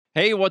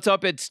Hey, what's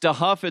up? It's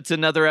DeHuff. It's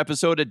another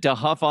episode of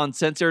DeHuff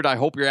Uncensored. I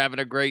hope you're having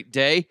a great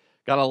day.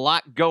 Got a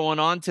lot going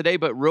on today,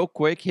 but real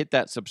quick, hit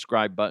that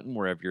subscribe button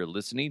wherever you're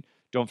listening.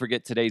 Don't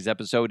forget today's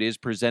episode is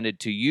presented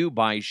to you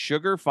by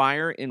Sugar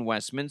Fire in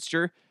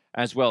Westminster,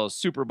 as well as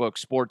Superbook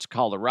Sports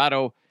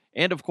Colorado,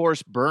 and of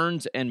course,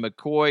 Burns and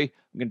McCoy.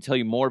 I'm going to tell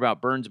you more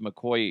about Burns and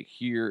McCoy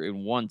here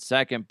in 1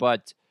 second,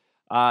 but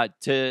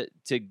to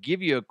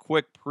give you a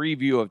quick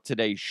preview of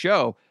today's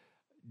show,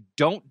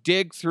 don't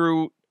dig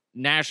through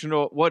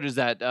national, what is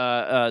that?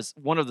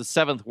 One of the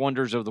seventh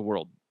wonders of the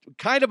world.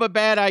 Kind of a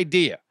bad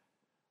idea.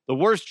 The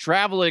worst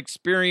travel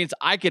experience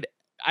I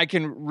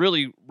can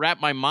really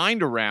wrap my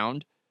mind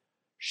around.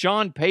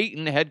 Sean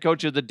Payton, head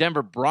coach of the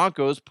Denver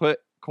Broncos, put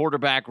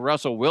quarterback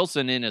Russell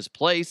Wilson in his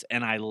place,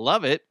 and I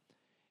love it.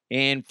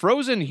 And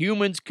frozen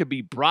humans could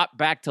be brought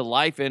back to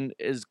life in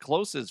as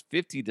close as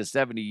 50 to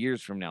 70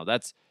 years from now.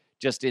 That's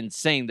just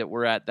insane that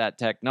we're at that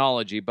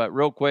technology. But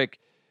real quick,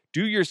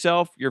 do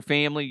yourself, your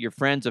family, your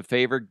friends a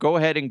favor. Go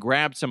ahead and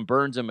grab some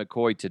Burns and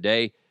McCoy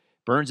today.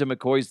 Burns and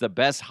McCoy is the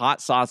best hot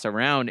sauce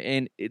around,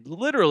 and it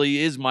literally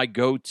is my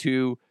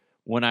go-to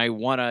when I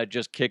want to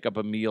just kick up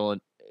a meal and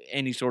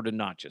any sort of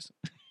nachos.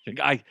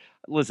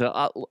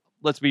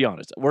 Let's be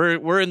honest.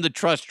 We're in the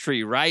trust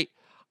tree, right?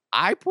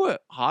 I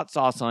put hot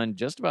sauce on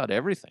just about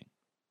everything.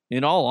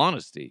 In all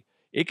honesty,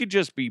 it could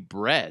just be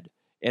bread,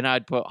 and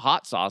I'd put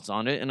hot sauce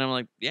on it, and I'm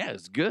like, yeah,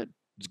 it's good.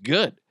 It's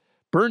good.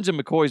 Burns and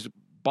McCoy's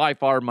by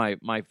far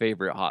my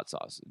favorite hot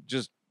sauce,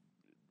 just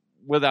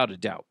without a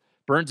doubt.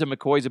 Burns and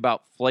McCoy's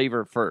about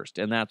flavor first,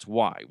 and that's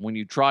why. When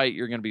you try it,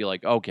 you're going to be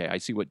like, okay, I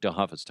see what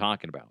DeHuff is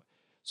talking about.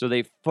 So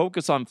they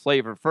focus on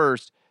flavor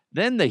first,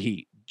 then the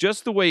heat,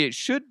 just the way it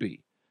should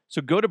be.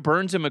 So go to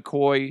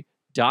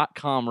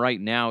burnsandmccoy.com right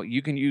now.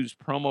 You can use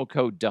promo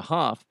code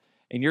DeHuff,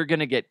 and you're going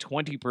to get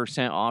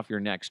 20% off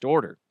your next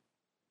order.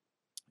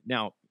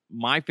 Now,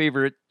 my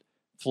favorite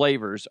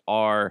flavors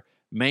are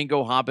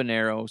mango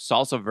habanero,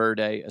 salsa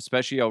verde,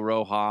 especial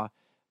roja,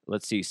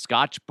 let's see,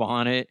 Scotch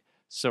bonnet,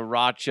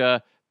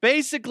 sriracha,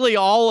 basically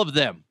all of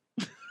them.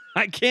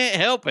 I can't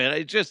help it.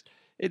 It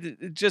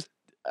just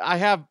I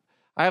have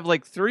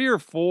like 3 or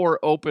 4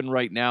 open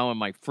right now in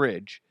my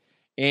fridge,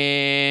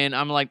 and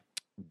I'm like,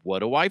 what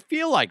do I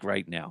feel like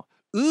right now?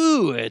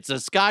 Ooh, it's a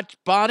Scotch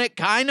bonnet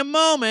kind of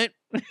moment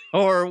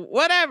or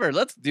whatever.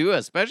 Let's do a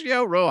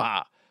especial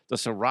roja. The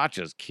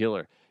sriracha's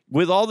killer.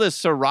 With all this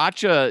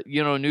sriracha,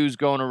 news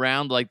going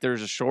around, like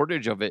there's a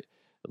shortage of it,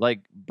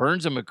 like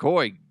Burns and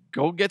McCoy,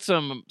 go get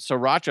some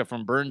sriracha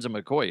from Burns and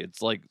McCoy.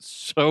 It's like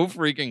so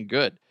freaking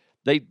good.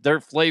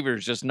 Their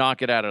flavors just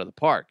knock it out of the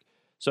park.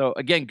 So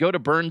again, go to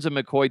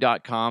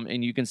burnsandmccoy.com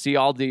and you can see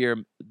all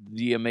the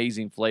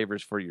amazing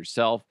flavors for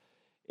yourself.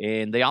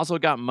 And they also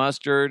got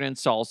mustard and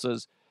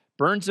salsas.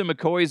 Burns and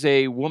McCoy is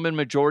a woman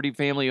majority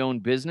family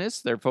owned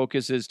business. Their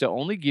focus is to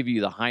only give you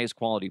the highest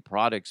quality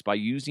products by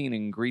using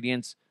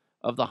ingredients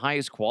of the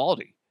highest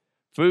quality.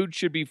 Food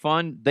should be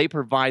fun. They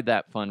provide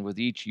that fun with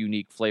each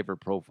unique flavor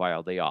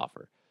profile they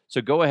offer. So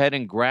go ahead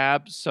and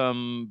grab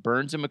some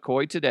Burns and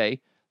McCoy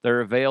today.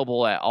 They're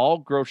available at all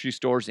grocery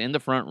stores in the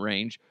Front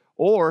Range,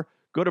 or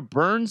go to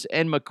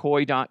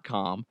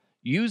burnsandmccoy.com,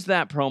 use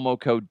that promo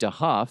code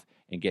DeHuff,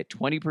 and get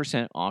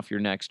 20% off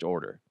your next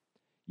order.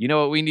 You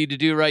know what we need to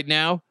do right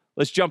now?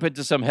 Let's jump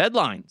into some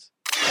headlines.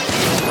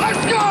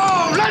 Let's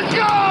go! Let's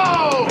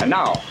go! And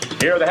now,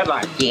 here are the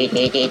headlines.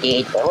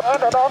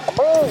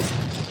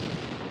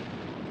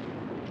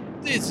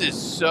 This is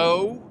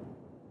so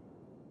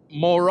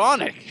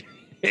moronic.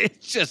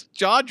 It's just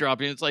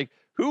jaw-dropping. It's like,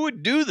 who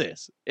would do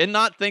this and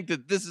not think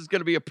that this is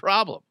going to be a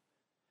problem?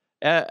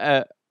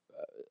 A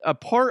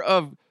part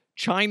of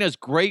China's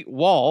Great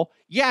Wall.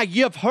 Yeah,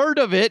 you've heard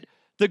of it.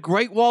 The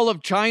Great Wall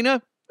of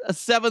China, a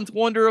seventh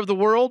wonder of the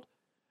world.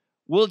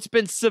 Well, it's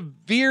been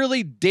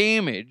severely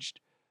damaged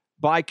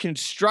by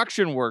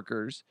construction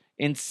workers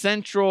in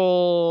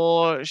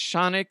central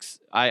Shanix.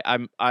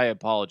 I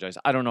apologize.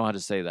 I don't know how to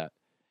say that.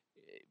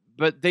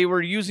 But they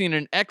were using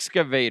an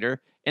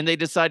excavator, and they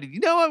decided, you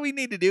know what we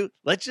need to do?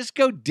 Let's just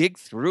go dig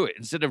through it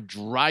instead of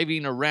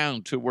driving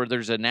around to where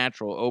there's a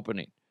natural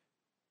opening.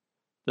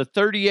 The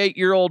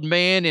 38-year-old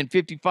man and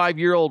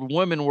 55-year-old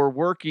woman were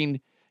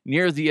working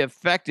near the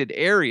affected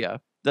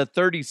area, the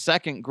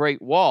 32nd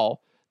Great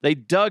Wall. They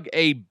dug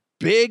a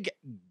big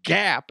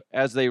gap,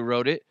 as they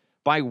wrote it,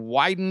 by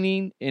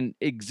widening an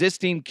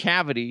existing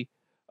cavity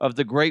of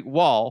the Great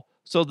Wall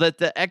so that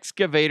the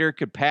excavator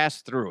could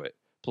pass through it.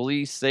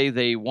 Police say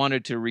they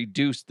wanted to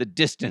reduce the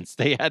distance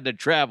they had to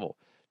travel.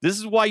 This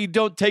is why you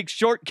don't take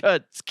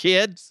shortcuts,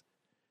 kids,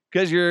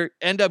 because you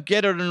end up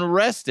getting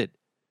arrested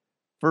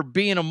for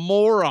being a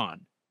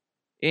moron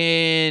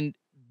and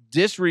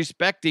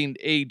disrespecting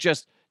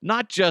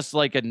not just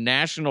like a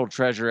national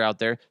treasure out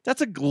there.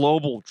 That's a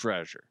global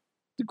treasure.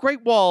 The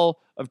Great Wall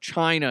of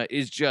China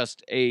is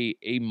just a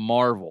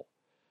marvel.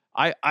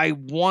 I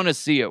want to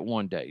see it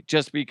one day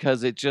just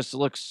because it just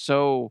looks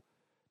so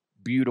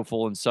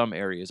beautiful in some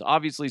areas.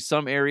 Obviously,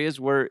 some areas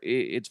where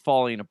it's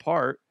falling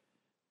apart.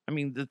 I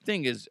mean, the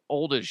thing is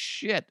old as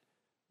shit,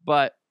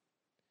 but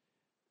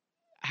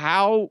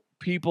how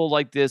people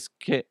like this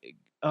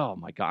oh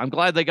my God. I'm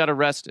glad they got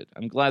arrested.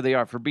 I'm glad they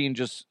are for being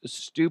just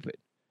stupid.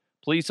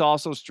 Police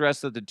also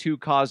stressed that the two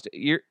caused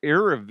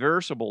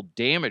irreversible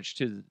damage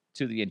to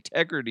the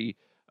integrity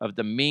of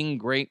the Ming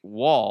Great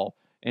Wall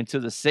and to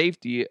the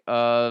safety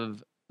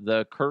of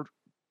the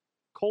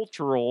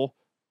cultural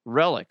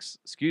relics.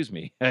 Excuse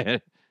me.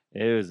 It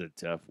was a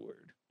tough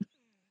word.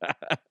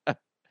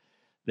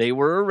 They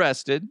were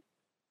arrested.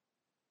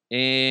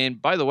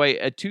 And by the way,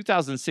 a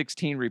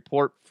 2016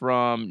 report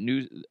from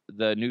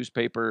the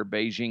newspaper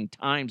Beijing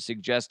Times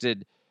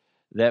suggested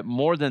that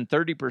more than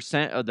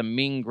 30% of the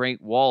Ming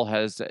Great Wall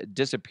has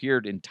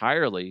disappeared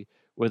entirely,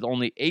 with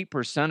only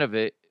 8% of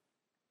it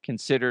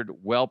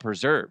considered well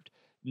preserved.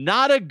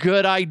 Not a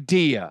good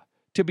idea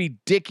to be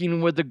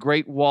dicking with the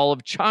Great Wall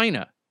of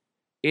China.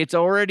 It's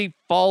already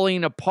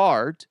falling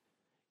apart.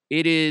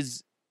 It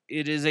is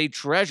a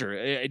treasure.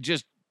 It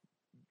just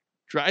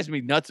drives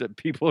me nuts that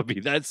people would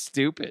be that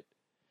stupid.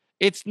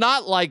 It's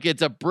not like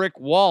it's a brick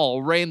wall,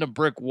 a random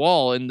brick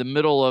wall in the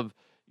middle of,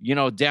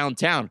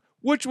 downtown,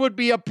 which would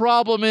be a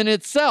problem in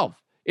itself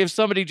if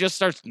somebody just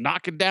starts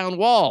knocking down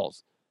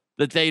walls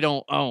that they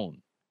don't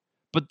own.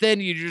 But then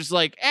you're just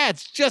like,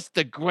 it's just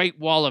the Great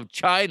Wall of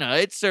China.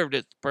 It served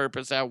its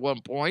purpose at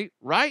one point,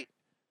 right?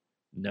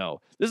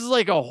 No. This is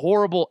like a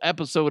horrible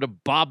episode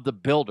of Bob the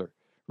Builder.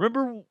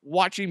 Remember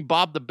watching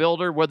Bob the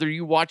Builder, whether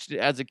you watched it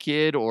as a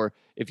kid or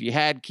if you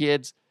had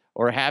kids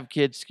or have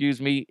kids, excuse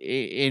me,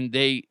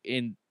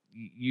 and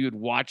you'd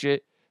watch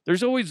it?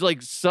 There's always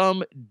like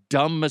some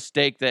dumb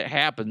mistake that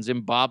happens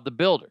in Bob the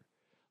Builder.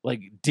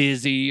 Like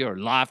Dizzy or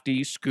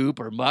Lofty, Scoop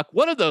or Muck,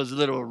 one of those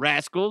little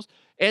rascals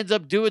ends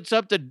up doing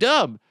something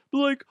dumb.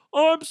 Like,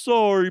 I'm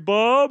sorry,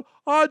 Bob.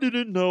 I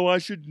didn't know I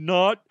should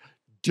not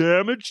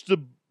damage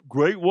the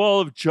Great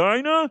Wall of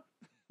China.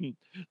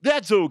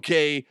 That's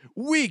okay.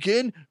 We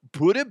can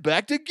put it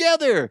back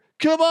together.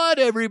 Come on,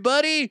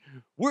 everybody.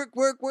 Work,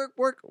 work, work,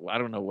 work. I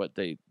don't know what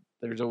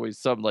there's always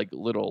some like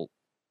little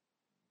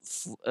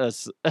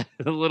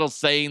little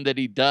saying that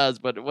he does,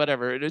 but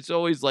whatever. And it's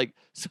always like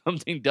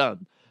something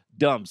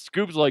dumb.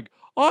 Scoop's like,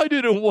 I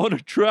didn't want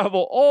to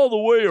travel all the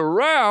way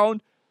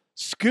around.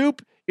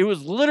 Scoop, it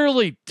was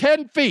literally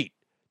 10 feet.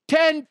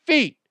 10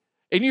 feet.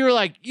 And you're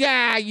like,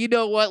 yeah, you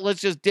know what?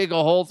 Let's just dig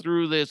a hole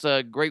through this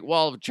Great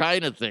Wall of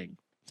China thing.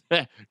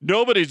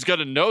 Nobody's going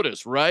to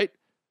notice, right?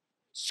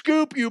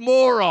 Scoop, you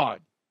moron.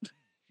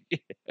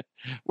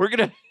 We're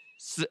going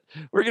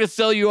to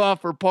sell you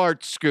off for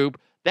parts, Scoop.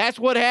 That's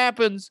what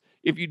happens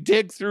if you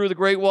dig through the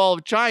Great Wall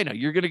of China.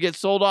 You're going to get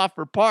sold off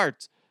for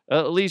parts.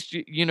 At least,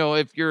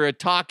 if you're a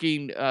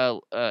talking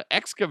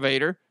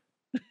excavator.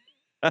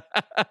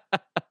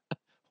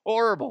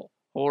 Horrible.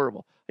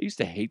 I used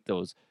to hate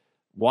those.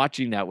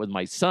 Watching that with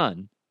my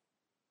son.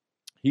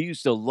 He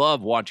used to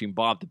love watching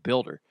Bob the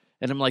Builder.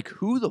 And I'm like,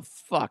 who the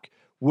fuck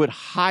would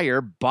hire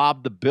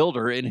Bob the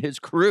Builder and his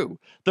crew?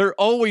 They're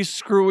always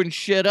screwing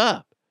shit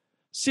up.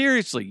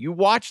 Seriously, you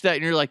watch that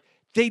and you're like,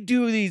 they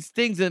do these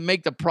things that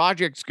make the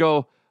projects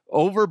go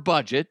over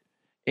budget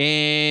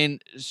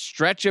and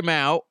stretch them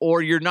out,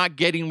 or you're not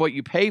getting what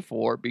you pay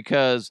for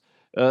because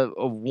of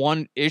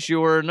one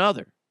issue or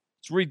another.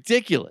 It's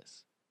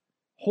ridiculous.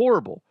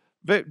 Horrible.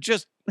 But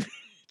just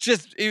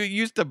it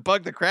used to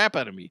bug the crap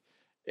out of me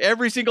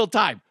every single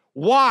time.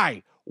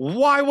 Why?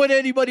 Why would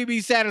anybody be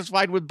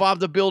satisfied with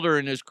Bob the Builder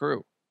and his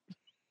crew?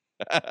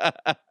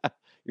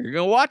 You're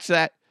going to watch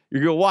that.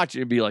 You're going to watch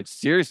it and be like,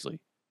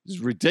 seriously, this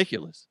is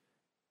ridiculous.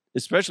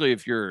 Especially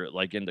if you're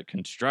like into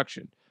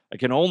construction. I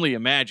can only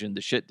imagine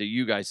the shit that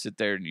you guys sit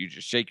there and you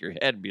just shake your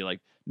head and be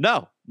like,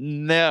 no,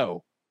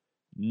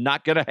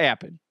 not going to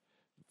happen.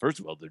 First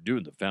of all, they're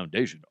doing the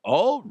foundation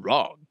all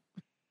wrong.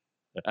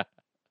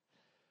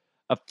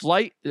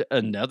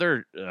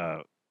 Another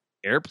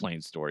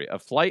airplane story. A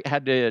flight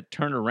had to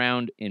turn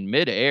around in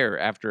midair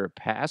after a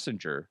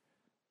passenger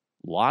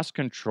lost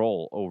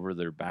control over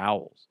their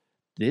bowels.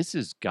 This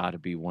has got to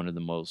be one of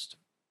the most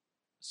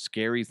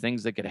scary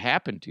things that could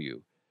happen to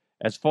you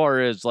as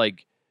far as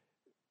like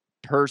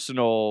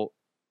personal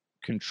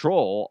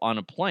control on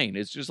a plane.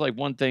 It's just like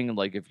one thing,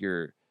 like if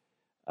you're,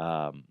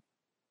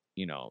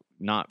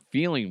 not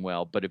feeling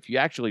well, but if you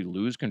actually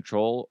lose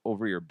control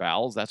over your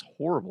bowels, that's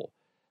horrible.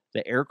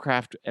 The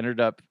aircraft ended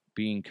up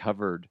being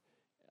covered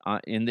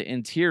in the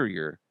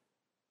interior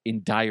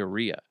in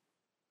diarrhea.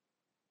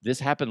 This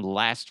happened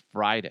last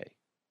Friday,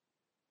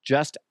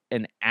 just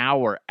an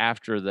hour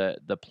after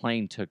the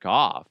plane took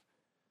off.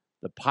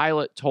 The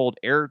pilot told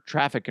air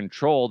traffic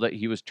control that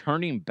he was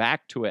turning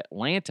back to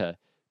Atlanta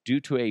due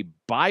to a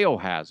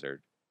biohazard.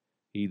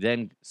 He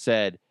then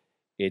said,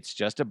 it's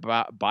just a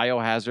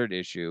biohazard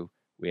issue.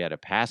 We had a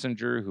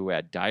passenger who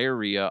had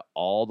diarrhea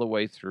all the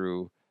way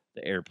through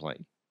the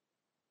airplane.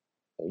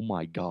 Oh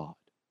my God.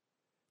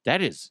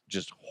 That is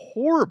just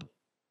horrible.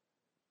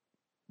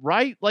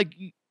 Right? Like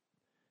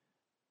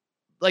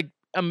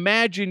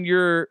imagine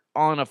you're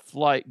on a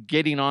flight,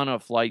 getting on a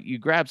flight, you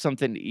grab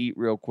something to eat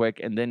real quick,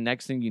 and then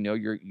next thing you know,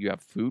 you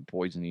have food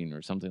poisoning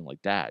or something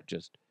like that,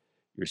 just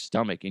your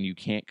stomach, and you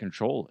can't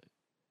control it.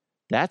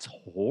 That's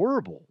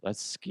horrible.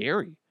 That's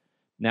scary.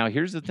 Now,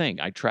 here's the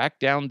thing. I tracked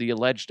down the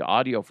alleged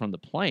audio from the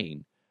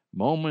plane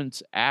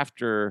moments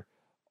after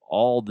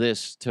all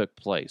this took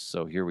place.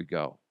 So here we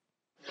go.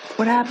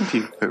 What happened to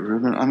you?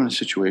 Ruben, I'm in a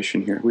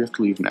situation here. We have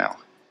to leave now.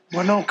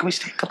 Well, no, can we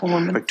stay a couple more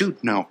minutes? But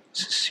dude, no.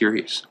 This is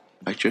serious.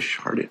 I just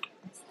sharted.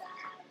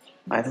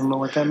 I don't know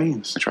what that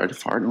means. I tried to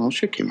fart and a little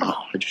shit came out.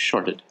 I just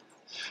sharted.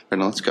 Right,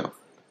 now let's go.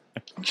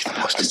 You're the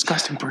most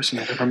disgusting person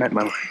I've ever met in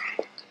my life.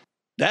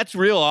 That's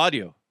real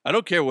audio. I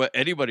don't care what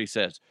anybody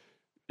says.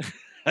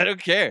 I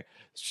don't care.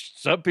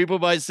 Some people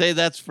might say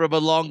that's from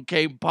Along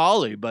Came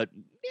Polly, but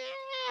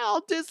yeah,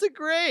 I'll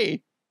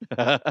disagree.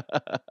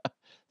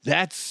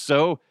 That's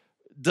so...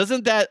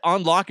 Doesn't that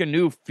unlock a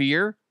new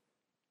fear?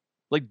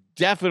 Like,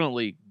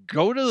 definitely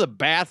go to the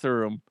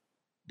bathroom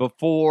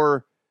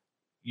before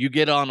you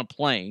get on a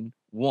plane,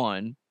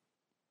 one.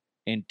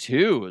 And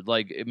two,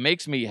 like, it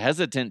makes me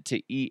hesitant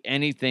to eat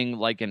anything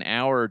like an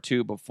hour or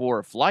two before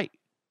a flight.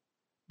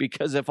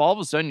 Because if all of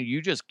a sudden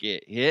you just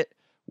get hit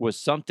with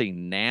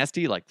something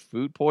nasty like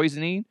food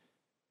poisoning,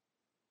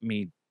 I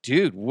mean,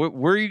 dude,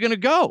 where are you going to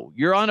go?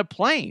 You're on a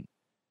plane.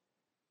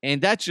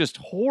 And that's just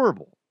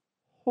horrible.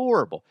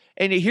 Horrible.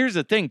 And here's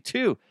the thing,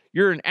 too.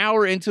 You're an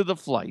hour into the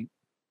flight.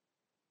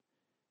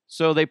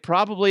 So they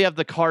probably have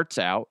the carts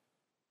out,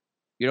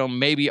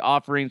 maybe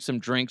offering some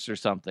drinks or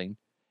something.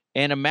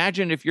 And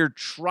imagine if you're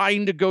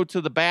trying to go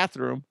to the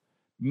bathroom,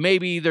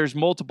 maybe there's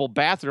multiple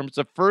bathrooms.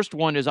 The first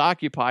one is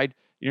occupied.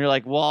 And you're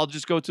like, well, I'll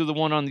just go to the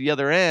one on the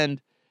other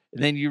end.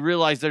 And then you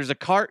realize there's a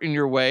cart in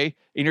your way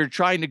and you're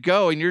trying to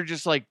go and you're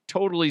just like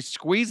totally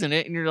squeezing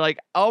it. And you're like,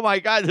 oh my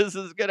God, this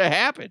is going to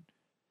happen.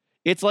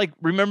 It's like,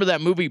 remember that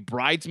movie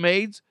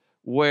Bridesmaids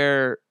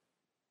where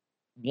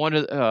one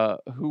of,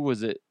 who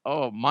was it?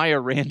 Oh, Maya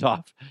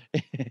Randolph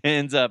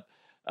ends up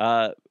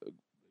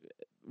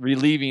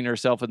relieving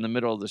herself in the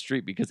middle of the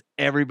street because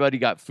everybody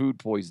got food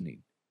poisoning.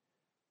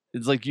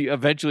 It's like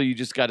eventually you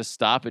just got to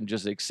stop and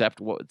just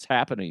accept what's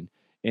happening.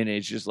 And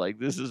it's just like,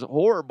 this is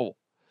horrible.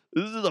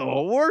 This is the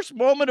worst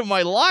moment of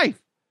my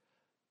life.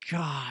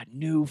 God,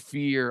 new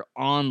fear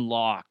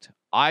unlocked.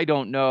 I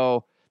don't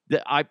know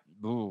that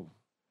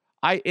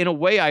in a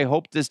way, I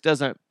hope this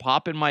doesn't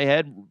pop in my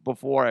head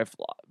before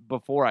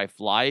I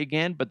fly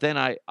again. But then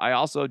I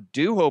also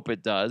do hope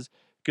it does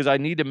because I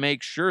need to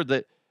make sure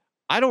that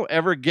I don't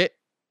ever get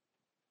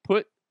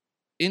put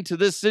into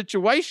this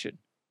situation.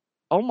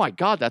 Oh my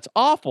God, that's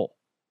awful.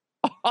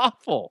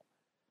 Awful.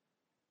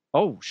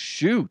 Oh,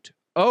 shoot.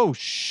 Oh,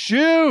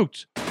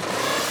 shoot.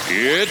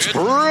 It's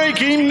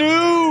breaking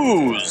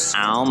news!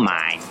 Oh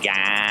my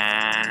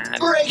God.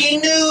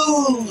 Breaking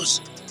news!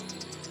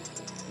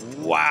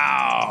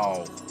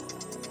 Wow.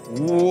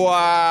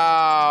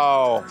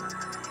 Wow.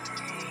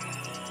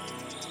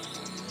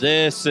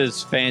 This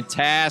is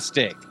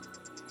fantastic.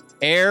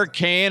 Air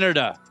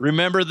Canada.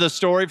 Remember the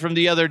story from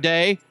the other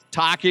day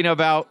talking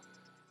about,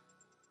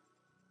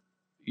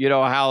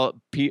 how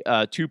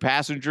two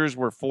passengers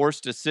were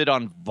forced to sit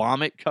on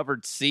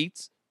vomit-covered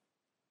seats?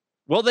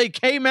 Well, they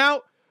came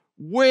out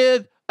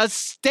with a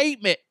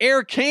statement.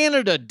 Air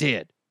Canada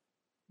did.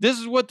 This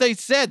is what they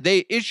said.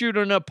 They issued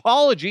an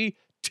apology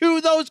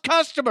to those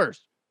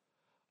customers.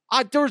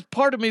 There was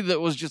part of me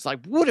that was just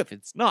like, what if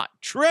it's not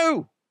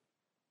true?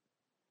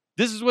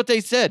 This is what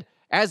they said.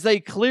 As they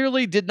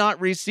clearly did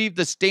not receive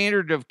the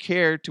standard of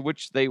care to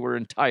which they were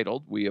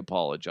entitled, we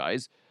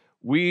apologize.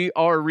 We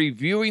are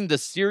reviewing the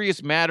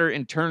serious matter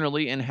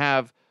internally and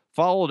have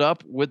followed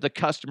up with the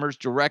customers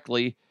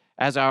directly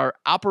as our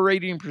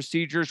operating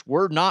procedures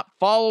were not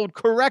followed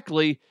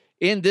correctly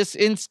in this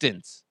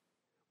instance.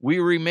 We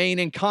remain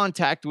in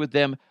contact with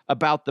them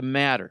about the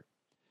matter.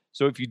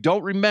 So if you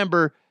don't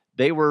remember,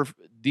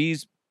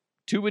 these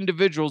two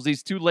individuals,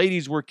 these two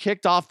ladies were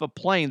kicked off a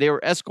plane. They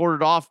were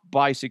escorted off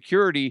by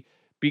security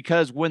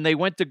because when they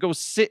went to go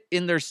sit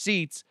in their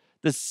seats,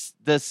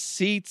 the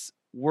seats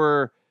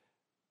were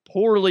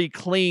poorly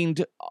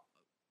cleaned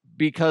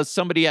because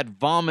somebody had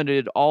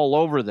vomited all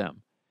over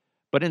them.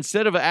 But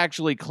instead of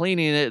actually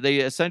cleaning it, they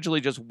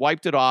essentially just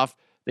wiped it off.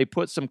 They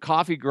put some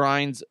coffee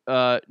grinds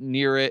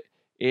near it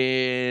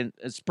and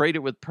sprayed it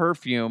with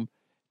perfume,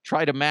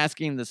 tried to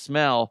masking the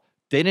smell.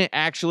 They didn't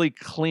actually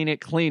clean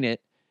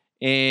it.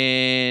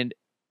 And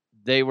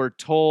they were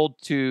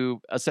told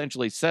to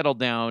essentially settle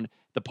down.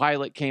 The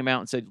pilot came out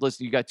and said,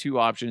 listen, you got two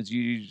options.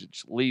 You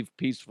just leave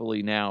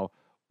peacefully now,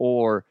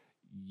 or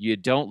you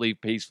don't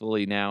leave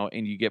peacefully now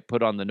and you get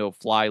put on the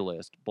no-fly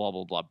list, blah,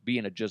 blah, blah,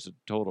 being just a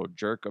total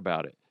jerk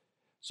about it.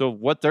 So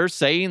what they're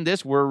saying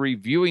we're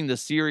reviewing the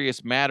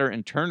serious matter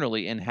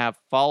internally and have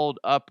followed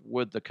up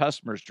with the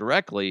customers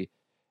directly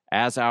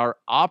as our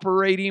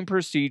operating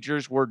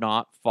procedures were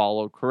not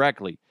followed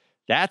correctly.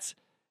 That's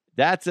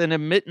an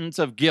admittance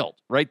of guilt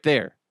right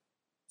there,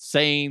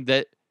 saying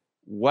that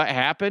what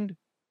happened,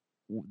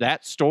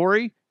 that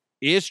story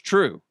is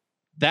true.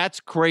 That's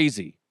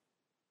crazy.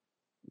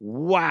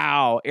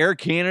 Wow, Air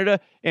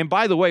Canada. And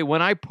by the way,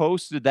 when I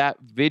posted that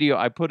video,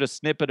 I put a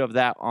snippet of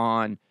that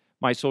on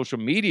my social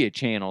media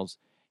channels,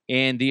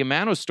 and the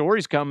amount of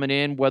stories coming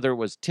in, whether it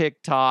was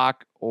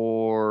TikTok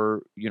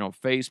or,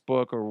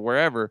 Facebook or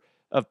wherever,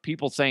 of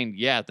people saying,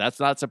 yeah, that's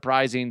not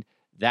surprising.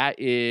 That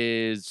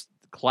is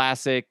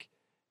classic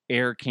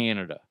Air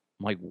Canada.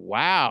 I'm like,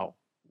 wow.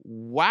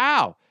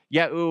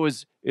 Yeah, it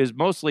was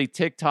mostly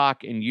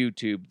TikTok and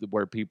YouTube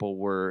where people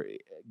were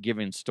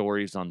giving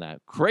stories on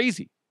that.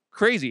 Crazy.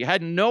 I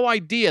had no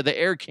idea that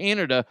Air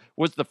Canada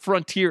was the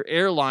frontier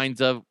airlines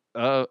of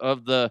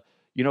the,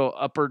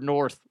 upper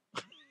north,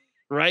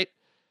 right?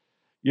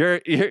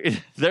 They're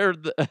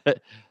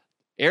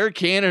Air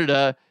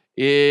Canada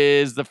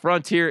is the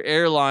frontier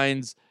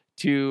airlines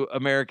to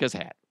America's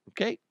hat.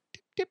 Okay?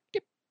 Tip,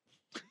 tip.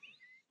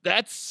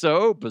 That's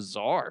so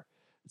bizarre.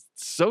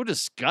 So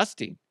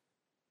disgusting.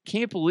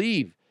 Can't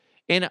believe.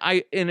 And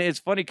it's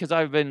funny because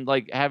I've been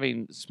like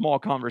having small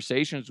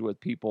conversations with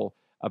people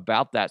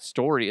about that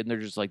story, and they're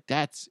just like,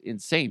 that's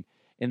insane.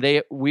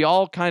 And we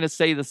all kind of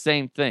say the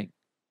same thing.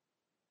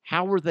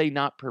 How were they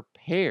not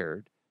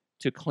prepared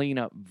to clean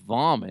up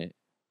vomit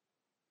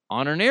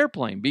on an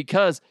airplane?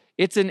 Because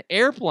it's an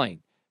airplane.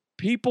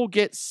 People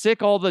get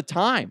sick all the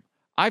time.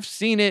 I've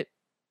seen it.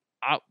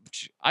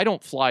 I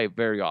don't fly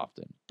very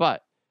often,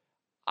 but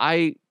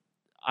I've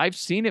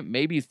seen it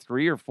maybe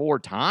 3 or 4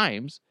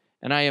 times.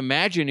 And I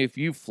imagine if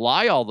you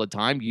fly all the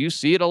time, you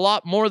see it a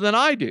lot more than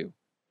I do.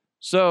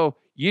 So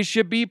you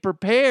should be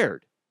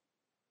prepared.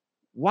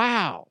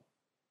 Wow.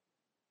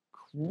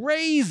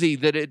 Crazy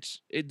that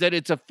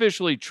it's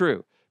officially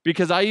true.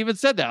 Because I even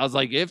said that. I was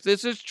like, if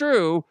this is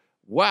true,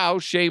 wow,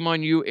 shame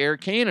on you, Air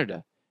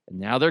Canada. And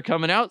now they're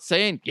coming out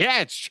saying,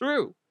 yeah, it's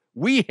true.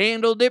 We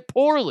handled it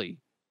poorly.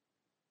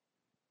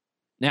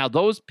 Now,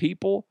 those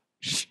people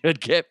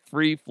should get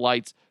free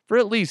flights for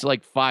at least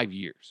like 5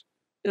 years.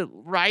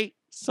 Right?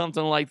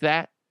 Something like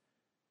that.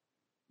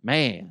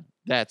 Man,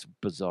 that's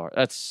bizarre.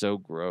 That's so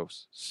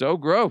gross. So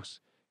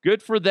gross.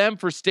 Good for them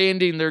for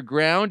standing their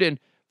ground and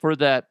for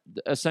that,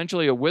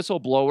 essentially a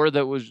whistleblower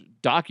that was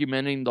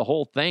documenting the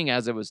whole thing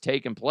as it was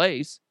taking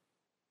place,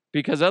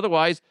 because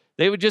otherwise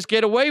they would just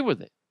get away with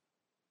it.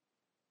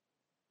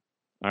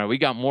 All right, we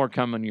got more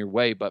coming your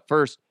way, but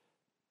first,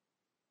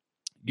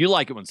 you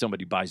like it when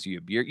somebody buys you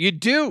a beer. You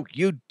do.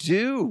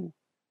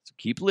 So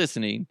keep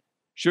listening.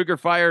 Sugar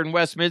Fire in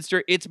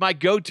Westminster. It's my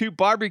go-to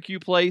barbecue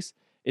place.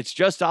 It's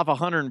just off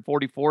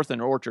 144th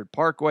and Orchard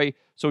Parkway,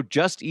 so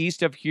just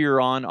east of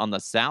Huron on the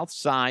south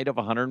side of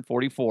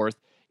 144th.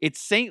 It's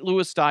St.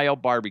 Louis-style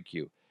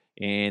barbecue,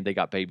 and they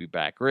got baby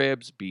back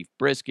ribs, beef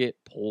brisket,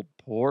 pulled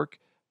pork,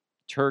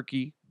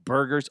 turkey,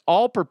 burgers,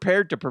 all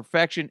prepared to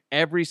perfection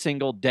every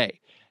single day.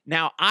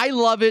 Now, I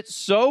love it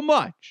so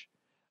much,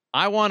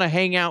 I want to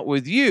hang out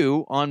with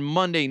you on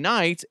Monday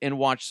nights and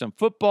watch some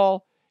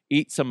football,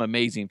 eat some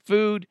amazing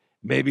food,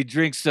 maybe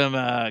drink some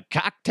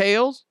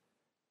cocktails.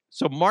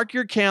 So mark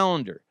your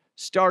calendar.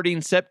 Starting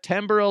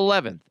September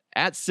 11th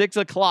at 6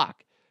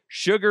 o'clock,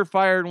 Sugar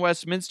Fire in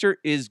Westminster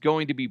is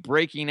going to be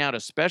breaking out a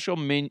special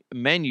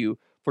menu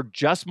for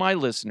just my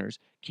listeners.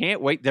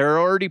 Can't wait. They're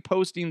already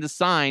posting the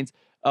signs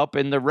up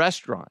in the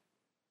restaurant.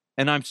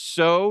 And I'm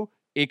so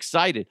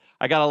excited.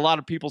 I got a lot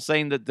of people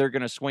saying that they're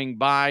going to swing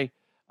by.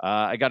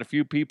 I got a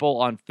few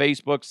people on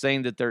Facebook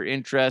saying that they're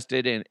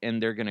interested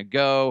and they're going to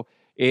go.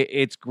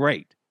 It's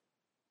great.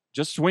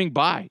 Just swing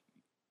by.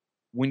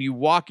 When you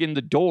walk in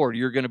the door,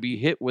 you're going to be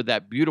hit with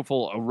that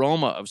beautiful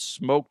aroma of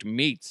smoked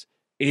meats.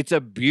 It's a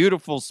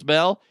beautiful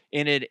smell,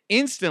 and it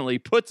instantly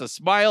puts a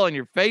smile on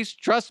your face.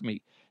 Trust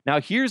me.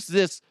 Now, here's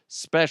this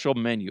special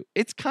menu.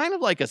 It's kind of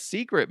like a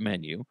secret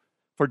menu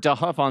for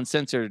Duff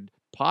Uncensored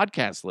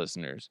podcast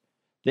listeners.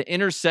 The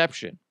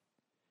Interception.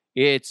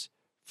 It's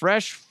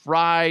fresh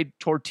fried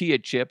tortilla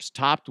chips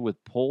topped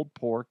with pulled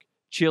pork,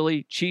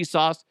 chili, cheese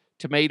sauce,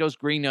 tomatoes,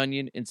 green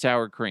onion, and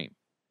sour cream.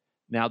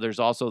 Now, there's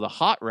also the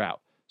hot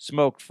route.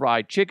 Smoked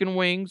fried chicken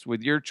wings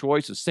with your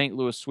choice of St.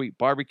 Louis sweet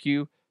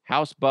barbecue,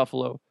 house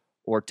buffalo,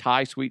 or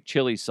Thai sweet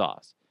chili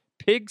sauce.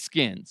 Pig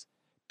skins.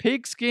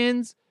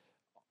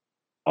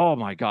 Oh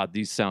my God,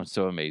 these sound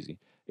so amazing.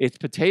 It's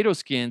potato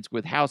skins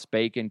with house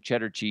bacon,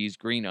 cheddar cheese,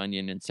 green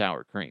onion, and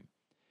sour cream.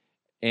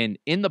 And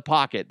in the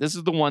pocket, this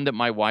is the one that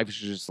my wife is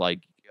just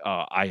like,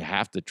 I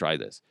have to try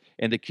this.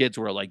 And the kids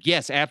were like,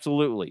 yes,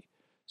 absolutely.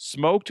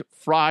 Smoked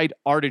fried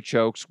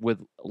artichokes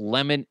with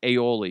lemon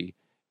aioli.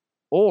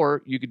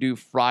 Or you could do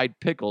fried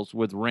pickles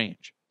with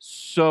ranch.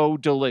 So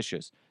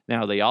delicious.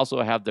 Now, they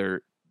also have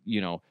their,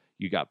 you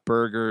got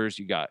burgers,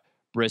 you got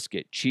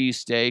brisket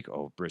cheesesteak.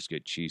 Oh,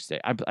 brisket cheesesteak.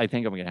 I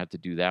think I'm going to have to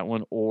do that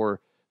one.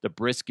 Or the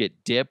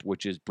brisket dip,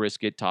 which is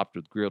brisket topped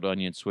with grilled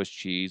onion, Swiss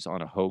cheese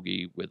on a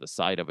hoagie with a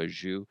side of a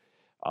jus.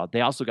 They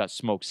also got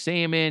smoked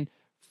salmon,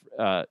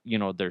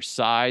 their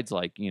sides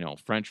like,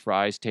 French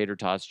fries, tater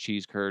tots,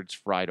 cheese curds,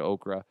 fried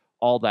okra,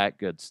 all that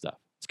good stuff.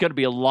 It's going to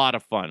be a lot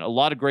of fun, a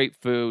lot of great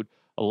food.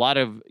 A lot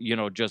of,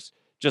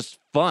 just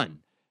fun.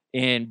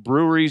 And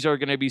breweries are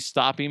going to be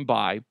stopping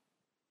by,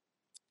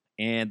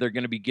 and they're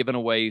going to be giving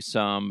away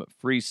some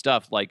free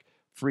stuff like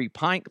free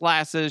pint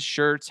glasses,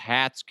 shirts,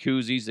 hats,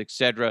 koozies,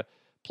 etc.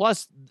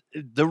 Plus,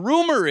 the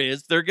rumor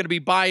is they're going to be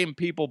buying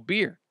people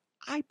beer.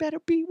 I better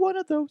be one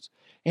of those.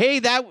 Hey,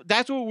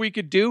 that's what we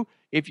could do.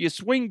 If you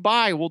swing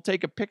by, we'll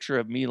take a picture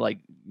of me, like,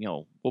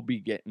 we'll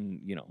be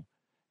getting,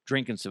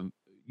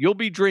 You'll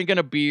be drinking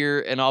a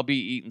beer and I'll be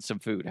eating some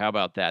food. How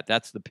about that?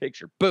 That's the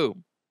picture.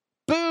 Boom.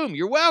 Boom.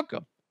 You're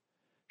welcome.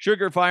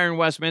 Sugar Fire in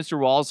Westminster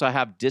will also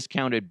have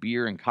discounted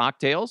beer and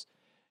cocktails.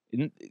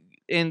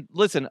 And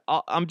listen,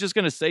 I'm just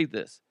going to say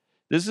this.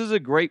 This is a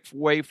great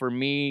way for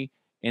me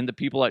and the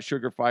people at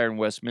Sugar Fire in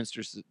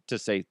Westminster to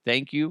say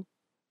thank you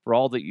for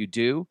all that you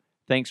do.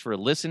 Thanks for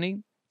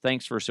listening.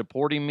 Thanks for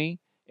supporting me.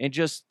 And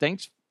just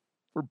thanks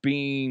for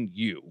being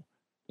you.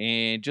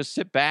 And just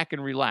sit back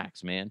and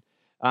relax, man.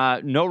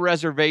 No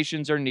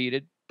reservations are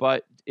needed.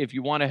 But if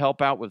you want to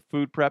help out with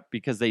food prep,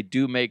 because they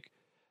do make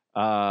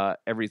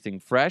everything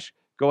fresh,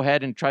 go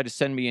ahead and try to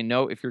send me a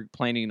note if you're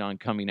planning on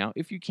coming out.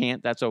 If you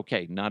can't, that's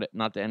okay. Not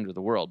the end of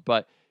the world.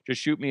 But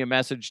just shoot me a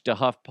message to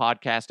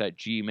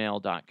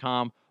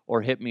huffpodcast@gmail.com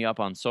or hit me up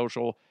on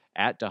social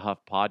at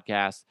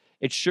 @DeHuffPodcast.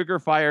 It's Sugar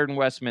Fire in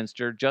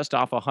Westminster, just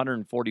off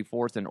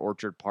 144th and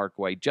Orchard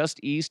Parkway, just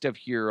east of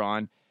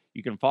Huron.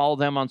 You can follow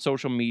them on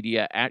social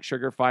media at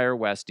Sugar Fire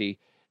Westy.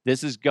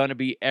 This is going to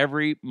be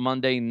every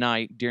Monday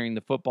night during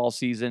the football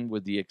season,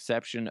 with the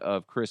exception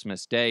of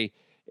Christmas Day.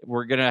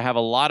 We're going to have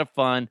a lot of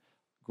fun.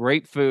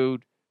 Great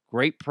food,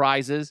 great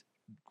prizes,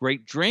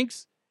 great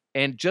drinks,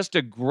 and just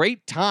a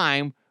great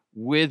time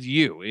with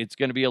you. It's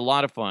going to be a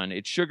lot of fun.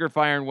 It's Sugar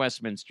Fire in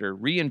Westminster,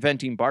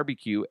 reinventing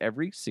barbecue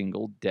every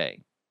single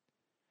day.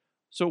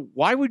 So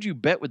why would you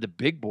bet with the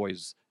big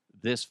boys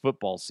this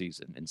football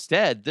season?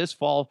 Instead, this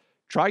fall,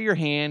 try your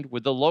hand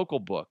with the local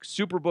book,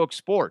 Superbook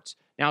Sports.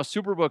 Now,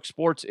 Superbook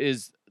Sports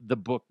is the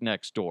book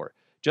next door.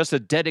 Just a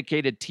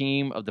dedicated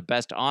team of the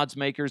best odds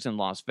makers in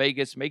Las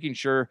Vegas, making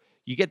sure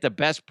you get the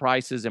best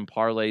prices and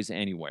parlays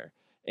anywhere.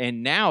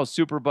 And now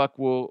Superbook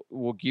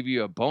will give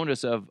you a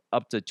bonus of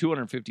up to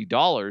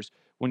 $250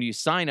 when you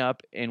sign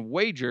up and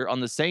wager on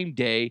the same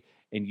day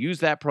and use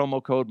that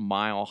promo code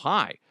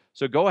MILEHIGH.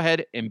 So go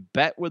ahead and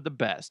bet with the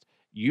best.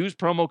 Use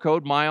promo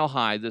code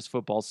MILEHIGH this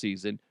football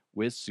season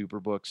with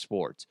Superbook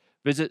Sports.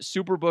 Visit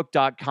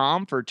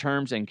superbook.com for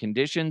terms and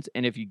conditions.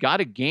 And if you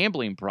got a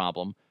gambling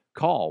problem,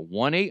 call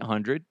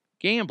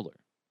 1-800-GAMBLER.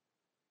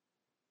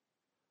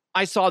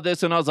 I saw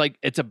this and I was like,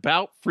 it's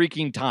about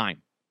freaking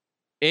time.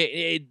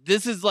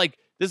 This is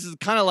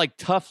kind of like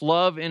tough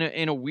love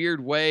in a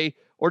weird way.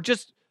 Or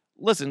just,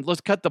 listen,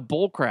 let's cut the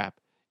bull crap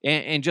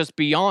and just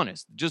be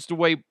honest. Just the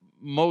way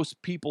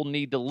most people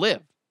need to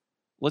live.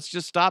 Let's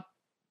just stop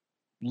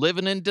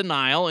living in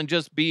denial and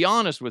just be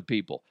honest with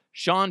people.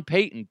 Sean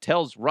Payton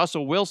tells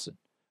Russell Wilson,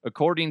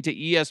 according to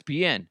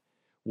ESPN,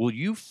 will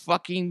you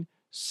fucking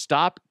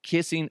stop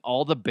kissing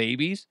all the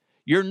babies?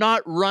 You're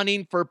not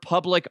running for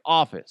public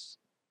office.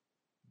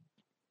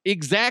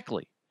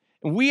 Exactly.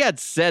 And we had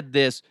said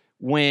this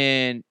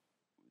when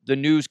the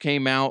news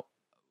came out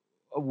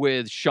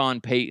with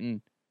Sean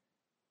Payton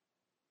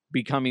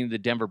becoming the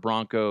Denver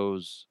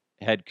Broncos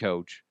head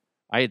coach.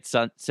 I had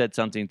said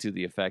something to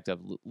the effect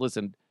of,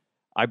 listen,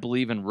 I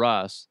believe in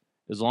Russ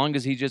as long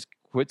as he just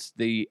quits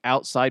the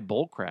outside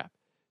bull crap.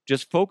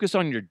 Just focus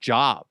on your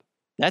job.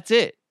 That's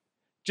it.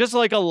 Just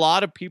like a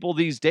lot of people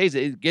these days,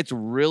 it gets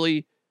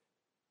really,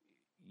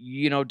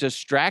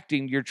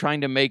 distracting. You're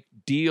trying to make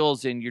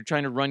deals and you're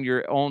trying to run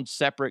your own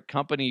separate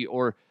company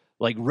or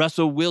like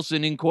Russell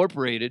Wilson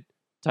Incorporated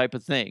type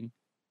of thing.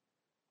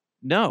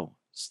 No,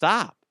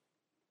 stop.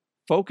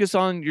 Focus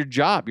on your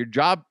job. Your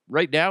job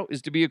right now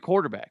is to be a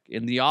quarterback.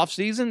 In the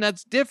offseason,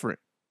 that's different.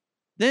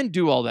 Then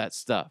do all that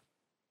stuff.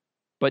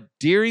 But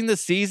during the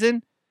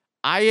season,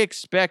 I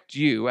expect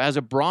you as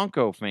a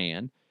Bronco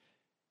fan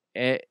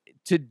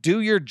to do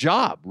your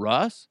job,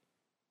 Russ.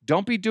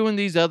 Don't be doing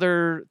these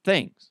other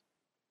things.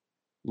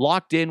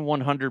 Locked in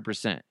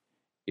 100%.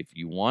 If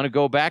you want to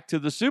go back to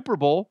the Super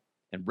Bowl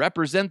and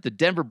represent the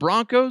Denver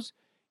Broncos,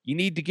 you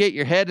need to get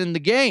your head in the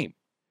game.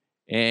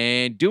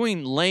 And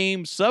doing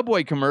lame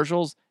Subway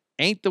commercials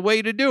ain't the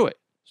way to do it.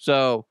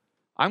 So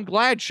I'm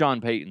glad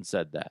Sean Payton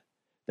said that.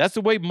 That's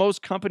the way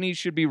most companies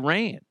should be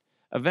ran.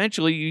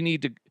 Eventually, you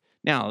need to...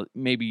 Now,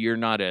 maybe you're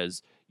not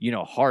as,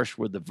 harsh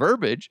with the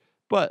verbiage,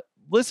 but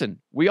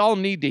listen, we all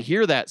need to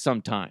hear that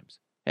sometimes.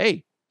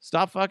 Hey,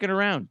 stop fucking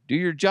around. Do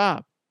your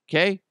job,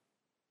 okay?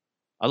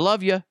 I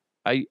love you.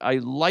 I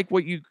like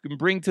what you can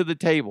bring to the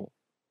table,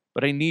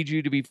 but I need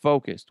you to be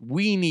focused.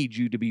 We need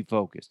you to be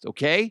focused,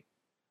 okay?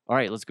 All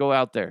right, let's go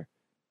out there.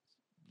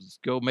 Let's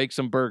go make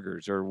some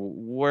burgers or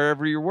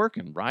wherever you're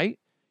working, right?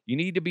 You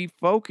need to be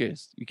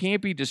focused. You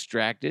can't be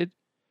distracted.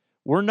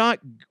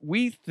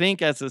 We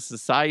think as a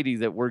society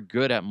that we're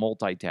good at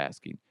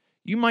multitasking.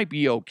 You might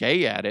be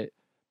okay at it,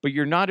 but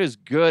you're not as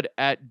good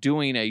at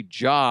doing a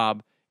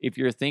job if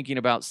you're thinking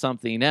about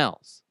something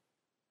else.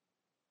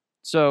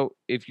 So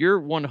if you're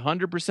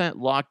 100%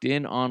 locked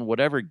in on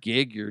whatever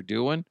gig you're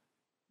doing,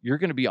 you're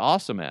going to be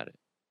awesome at it.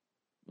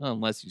 Well,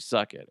 unless you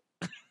suck at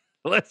it.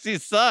 Unless you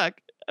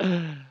suck.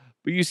 But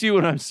you see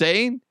what I'm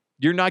saying?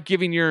 You're not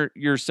giving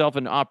yourself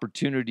an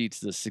opportunity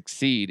to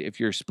succeed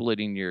if you're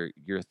splitting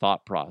your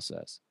thought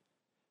process.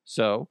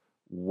 So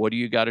what do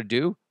you got to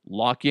do?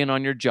 Lock in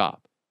on your job,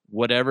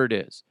 whatever it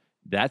is.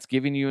 That's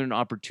giving you an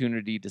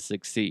opportunity to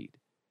succeed.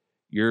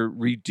 You're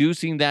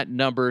reducing that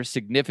number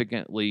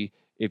significantly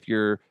if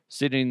you're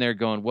sitting there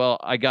going, well,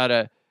 I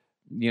gotta,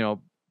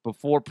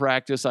 before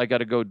practice, I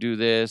gotta go do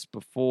this,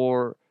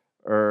 before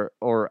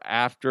or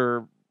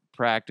after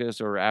practice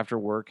or after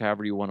work,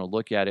 however you want to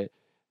look at it.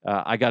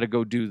 I got to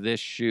go do this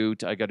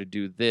shoot. I got to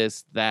do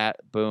this, that,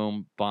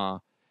 boom, bah.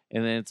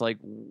 And then it's like,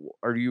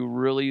 are you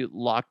really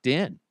locked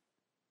in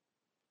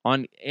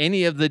on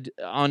any of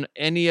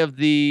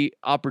the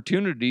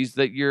opportunities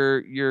that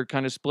you're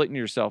kind of splitting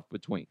yourself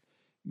between?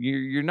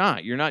 You're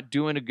not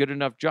doing a good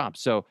enough job.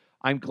 So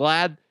I'm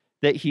glad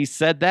that he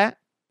said that.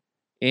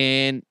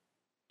 And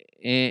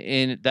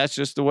that's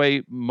just the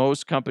way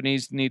most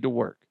companies need to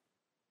work.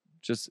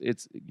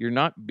 You're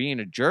not being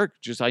a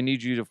jerk. Just, I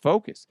need you to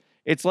focus.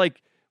 It's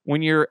like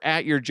when you're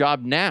at your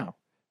job now,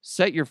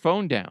 set your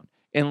phone down.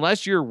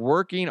 Unless you're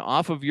working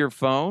off of your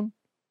phone,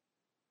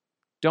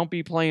 don't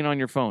be playing on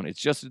your phone. It's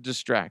just a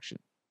distraction.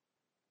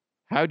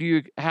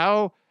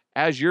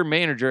 As your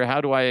manager,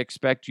 how do I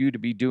expect you to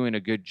be doing a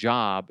good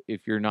job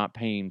if you're not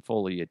paying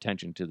fully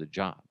attention to the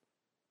job?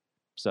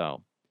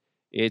 So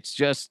it's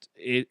just,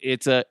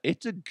 it's a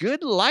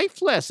good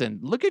life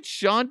lesson. Look at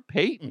Sean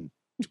Payton.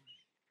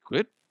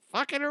 Quit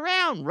fucking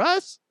around,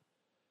 Russ.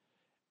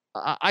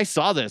 I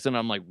saw this and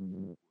I'm like,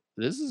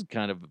 this is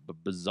kind of a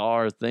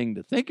bizarre thing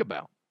to think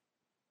about.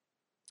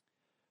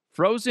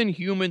 Frozen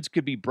humans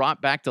could be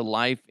brought back to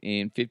life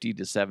in 50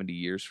 to 70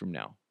 years from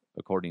now,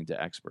 according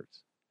to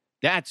experts.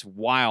 That's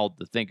wild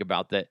to think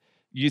about. That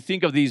you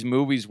think of these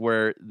movies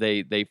where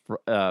they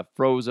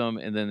froze them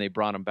and then they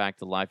brought them back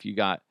to life. You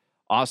got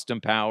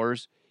Austin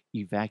Powers,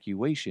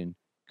 evacuation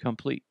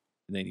complete.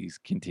 And then he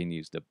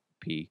continues to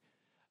pee.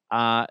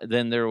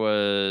 Then there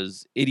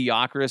was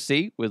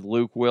Idiocracy with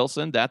Luke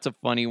Wilson. That's a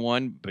funny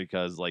one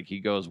because like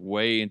he goes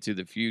way into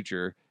the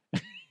future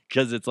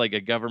because it's like a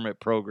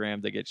government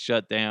program that gets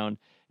shut down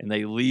and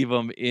they leave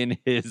him in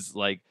his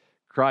like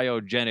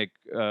cryogenic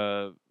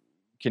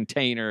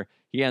container.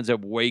 He ends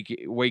up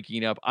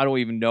waking up. I don't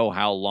even know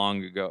how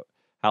long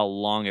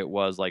it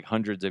was, like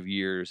hundreds of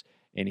years.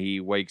 And he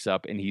wakes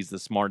up and he's the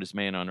smartest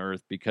man on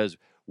earth because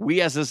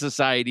we as a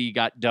society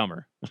got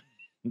dumber.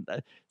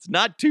 It's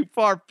not too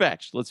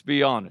far-fetched, let's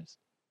be honest.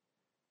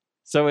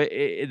 So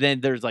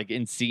then there's like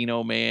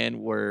Encino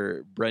Man,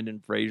 where Brendan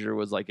Fraser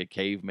was like a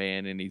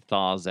caveman and he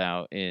thaws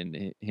out,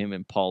 and him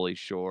and Pauly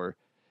Shore,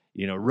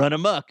 run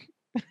amok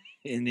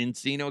in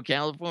Encino,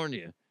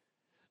 California.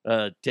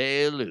 A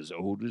tale as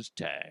old as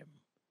time.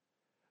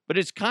 But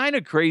it's kind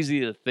of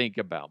crazy to think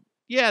about.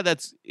 Yeah,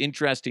 that's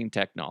interesting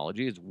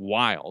technology. It's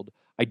wild.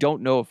 I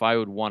don't know if I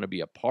would want to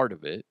be a part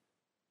of it.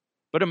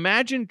 But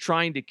imagine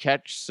trying to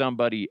catch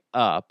somebody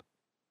up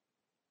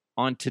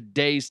on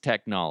today's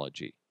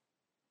technology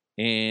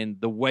and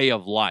the way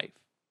of life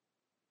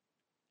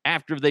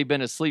after they've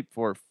been asleep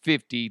for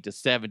 50 to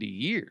 70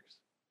 years.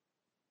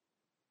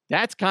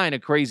 That's kind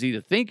of crazy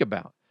to think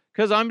about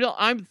because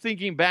I'm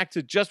thinking back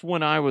to just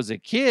when I was a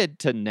kid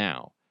to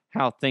now,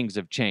 how things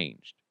have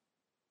changed.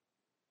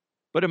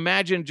 But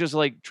imagine just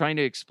like trying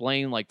to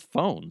explain like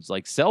phones,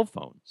 like cell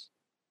phones.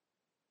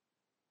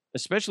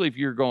 Especially if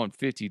you're going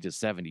 50 to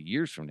 70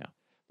 years from now.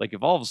 Like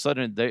if all of a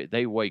sudden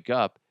they wake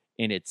up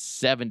and it's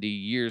 70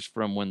 years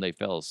from when they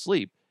fell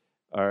asleep,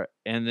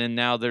 and then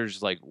now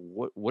there's like,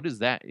 what is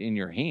that in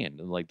your hand?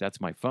 And like, that's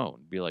my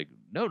phone. Be like,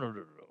 no.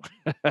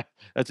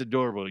 That's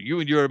adorable. You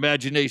and your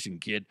imagination,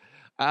 kid.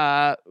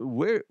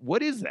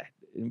 What is that?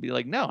 And be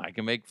like, no, I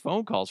can make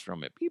phone calls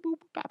from it. Beep, boop,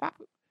 bop,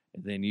 bop.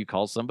 And then you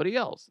call somebody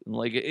else. And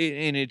like,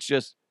 and it's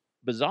just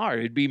bizarre.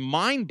 It'd be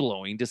mind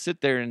blowing to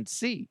sit there and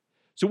see.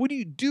 So what do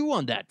you do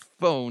on that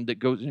phone that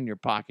goes in your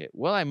pocket?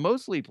 Well, I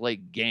mostly play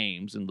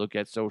games and look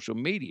at social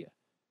media.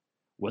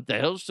 What the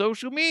hell's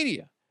social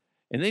media?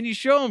 And then you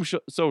show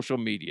them social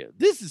media.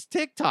 This is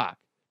TikTok.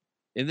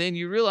 And then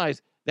you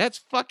realize that's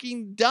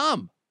fucking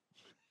dumb.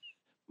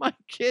 My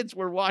kids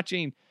were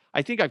watching,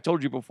 I think I've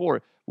told you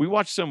before, we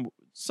watch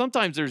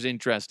sometimes there's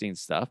interesting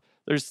stuff.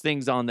 There's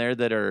things on there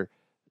that are,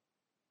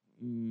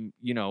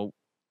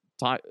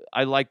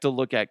 I like to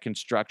look at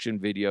construction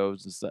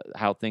videos and stuff,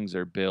 how things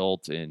are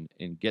built and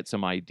get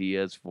some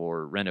ideas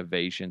for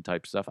renovation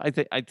type stuff.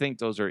 I think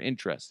those are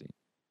interesting.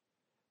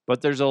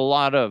 But there's a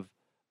lot of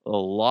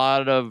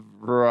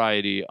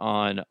variety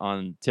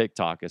on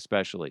TikTok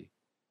especially.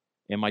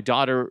 And my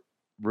daughter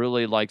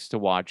really likes to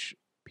watch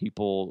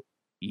people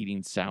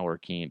eating sour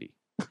candy.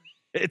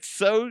 It's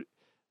so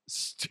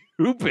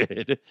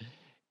stupid.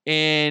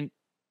 And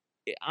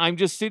I'm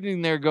just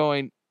sitting there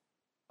going,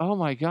 oh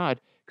my God.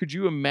 Could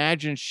you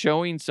imagine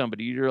showing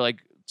somebody, you're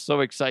like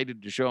so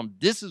excited to show them,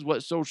 this is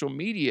what social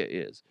media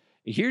is.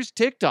 Here's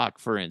TikTok,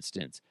 for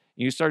instance.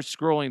 And you start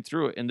scrolling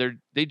through it, and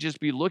they'd just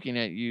be looking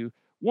at you.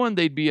 One,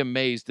 they'd be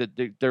amazed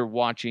that they're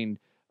watching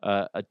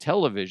a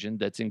television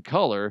that's in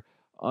color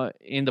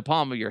in the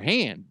palm of your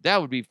hand. That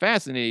would be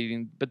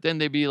fascinating. But then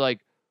they'd be like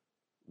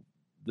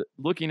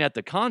looking at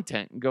the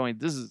content and going,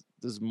 this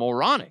is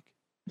moronic.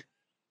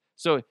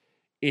 So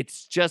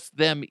it's just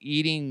them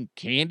eating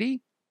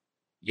candy?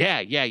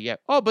 Yeah.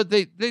 Oh, but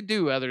they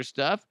do other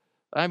stuff.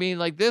 I mean,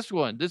 like this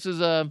one. This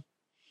is a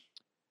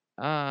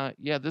guy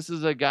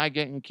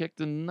getting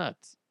kicked in the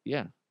nuts.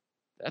 yeah,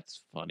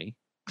 that's funny.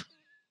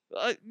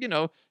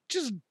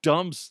 Just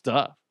dumb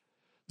stuff.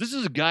 This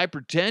is a guy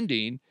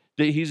pretending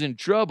that he's in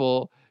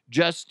trouble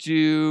just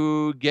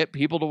to get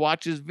people to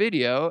watch his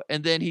video,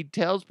 and then he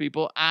tells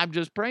people, I'm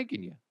just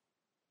pranking you.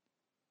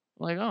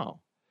 I'm like, oh,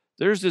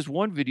 there's this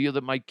one video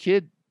that my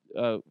kid,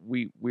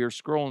 we were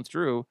scrolling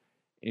through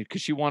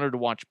because she wanted to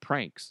watch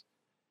pranks.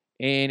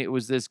 And it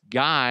was this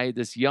guy,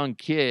 this young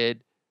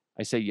kid,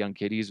 I say young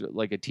kid, he's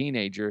like a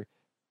teenager,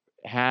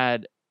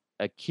 had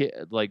a kid,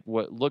 like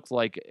what looked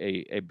like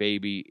a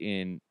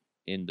baby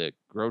in the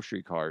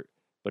grocery cart,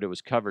 but it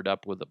was covered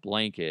up with a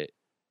blanket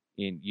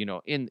in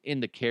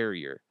the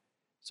carrier.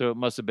 So it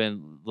must have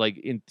been like,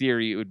 in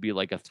theory, it would be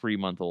like a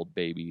 3-month-old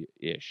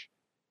baby-ish.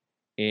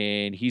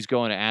 And he's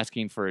going to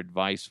asking for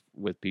advice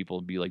with people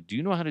and be like, do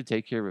you know how to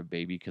take care of a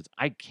baby? Because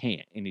I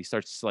can't. And he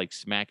starts like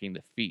smacking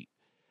the feet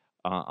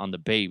on the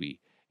baby.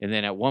 And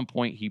then at one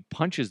point he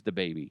punches the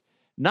baby.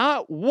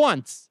 Not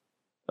once,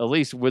 at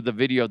least with the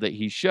video that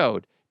he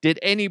showed, did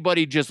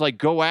anybody just like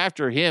go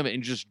after him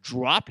and just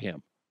drop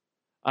him.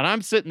 And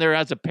I'm sitting there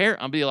as a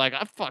parent, I'm be like,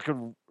 I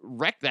fucking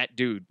wrecked that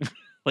dude.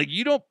 Like,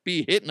 you don't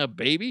be hitting a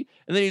baby.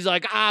 And then he's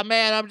like,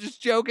 man, I'm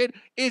just joking.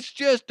 It's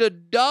just a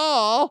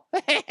doll.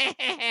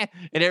 And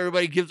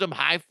everybody gives him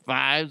high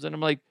fives. And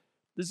I'm like,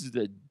 this is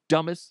the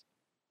dumbest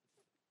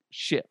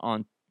shit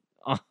on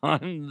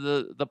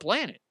the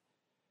planet.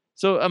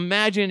 So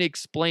imagine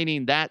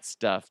explaining that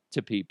stuff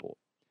to people.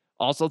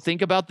 Also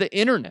think about the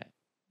internet.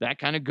 That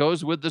kind of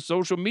goes with the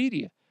social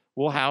media.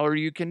 Well, how are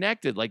you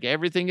connected? Like,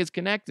 everything is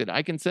connected.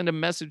 I can send a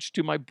message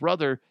to my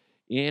brother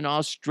in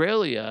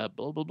Australia,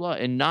 blah, blah, blah,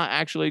 and not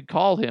actually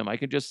call him. I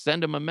can just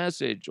send him a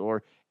message,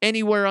 or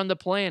anywhere on the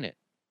planet.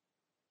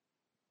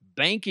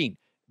 Banking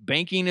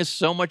is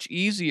so much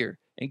easier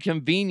and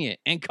convenient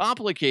and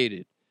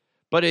complicated,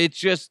 but it's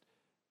just,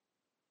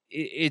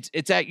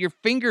 it's at your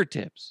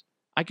fingertips.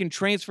 I can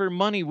transfer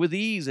money with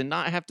ease and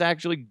not have to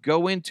actually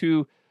go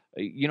into,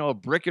 a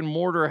brick and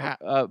mortar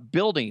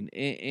building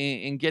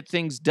and get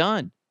things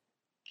done.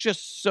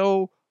 Just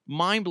so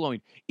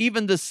mind-blowing.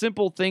 Even the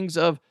simple things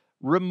of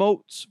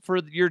remotes for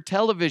your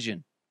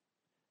television.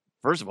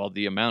 First of all,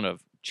 the amount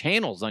of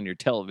channels on your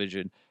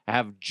television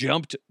have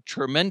jumped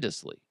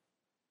tremendously.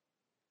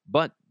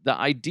 But the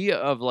idea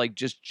of like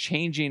just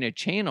changing a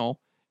channel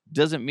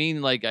doesn't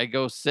mean like I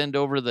go send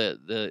over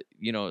the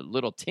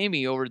little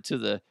Timmy over to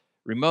the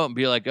remote and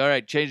be like, all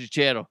right, change the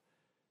channel.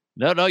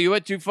 No, you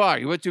went too far.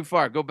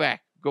 Go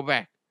back.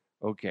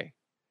 Okay.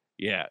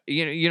 Yeah.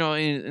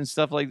 And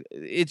stuff like,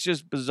 it's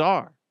just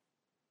bizarre.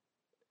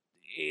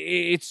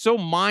 It's so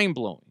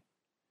mind-blowing.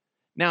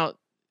 Now,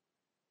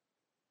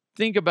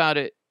 think about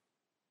it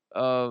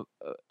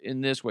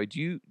in this way.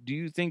 Do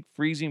you think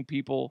freezing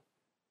people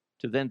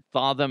to then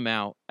thaw them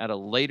out at a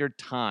later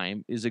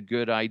time is a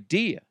good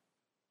idea?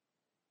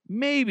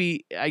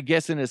 Maybe, I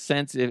guess, in a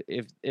sense,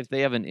 if they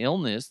have an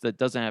illness that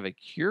doesn't have a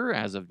cure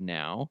as of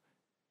now,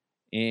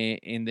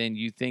 and then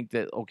you think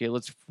that, okay,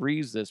 let's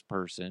freeze this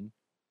person.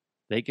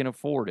 They can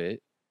afford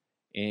it,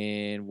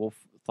 and we'll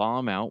thaw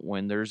them out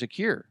when there's a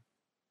cure.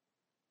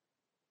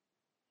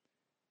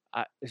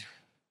 I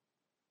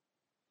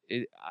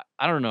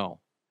don't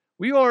know.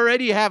 We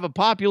already have a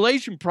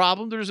population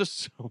problem. There's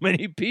just so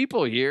many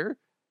people here.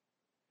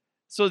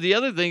 So the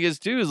other thing is,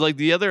 too, is like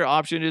the other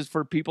option is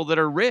for people that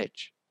are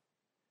rich.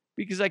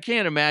 Because I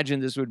can't imagine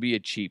this would be a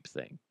cheap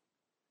thing.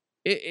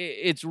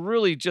 It's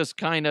really just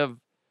kind of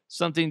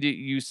something that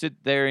you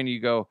sit there and you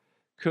go,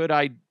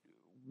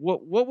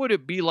 what would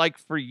it be like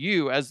for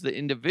you as the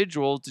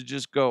individual to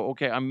just go,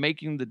 okay, I'm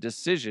making the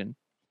decision,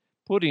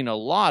 putting a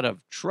lot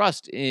of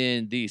trust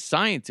in the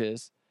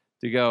scientists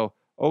to go,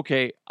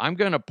 okay, I'm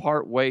going to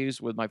part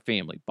ways with my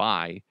family.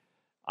 Bye.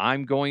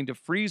 I'm going to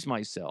freeze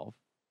myself,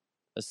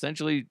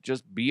 essentially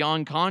just be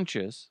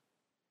unconscious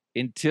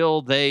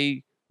until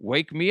they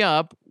wake me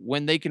up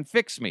when they can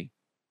fix me.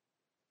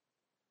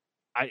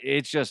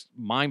 It's just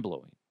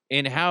mind-blowing.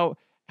 And how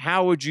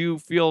would you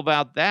feel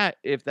about that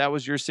if that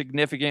was your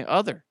significant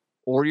other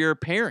or your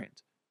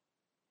parent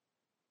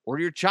or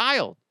your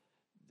child?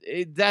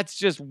 That's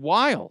just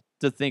wild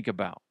to think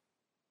about.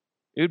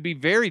 It would be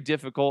very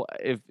difficult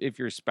if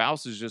your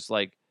spouse is just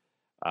like,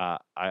 I'm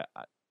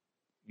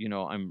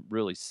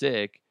really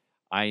sick.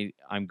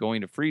 I'm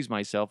going to freeze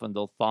myself and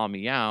they'll thaw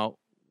me out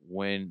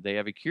when they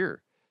have a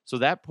cure. So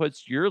that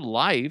puts your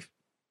life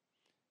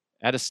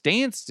at a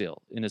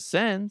standstill in a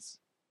sense.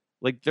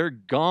 Like, they're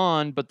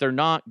gone, but they're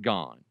not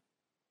gone.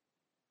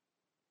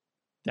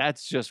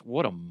 That's just,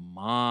 what a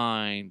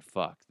mind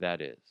fuck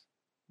that is.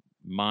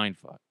 Mind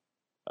fuck.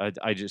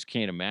 I just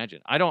can't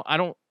imagine. I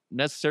don't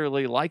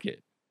necessarily like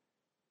it.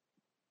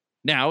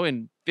 Now,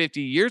 in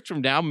 50 years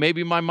from now,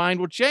 maybe my mind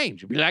will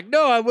change. I'll be like,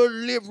 no, I want to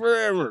live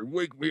forever.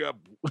 Wake me up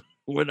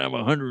when I'm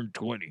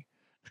 120.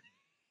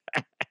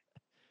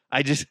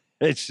 It's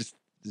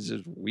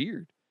just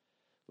weird.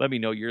 Let me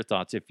know your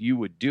thoughts if you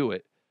would do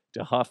it.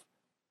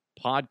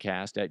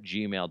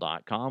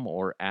 DeHuffPodcast@gmail.com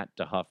or at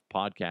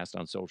DeHuffPodcast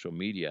on social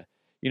media.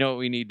 You know what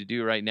we need to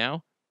do right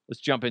now? Let's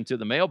jump into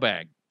the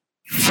mailbag.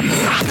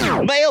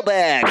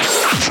 Mailbag.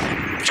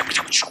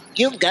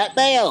 You've got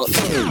mail.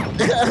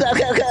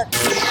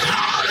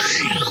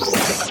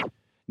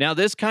 Now,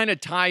 this kind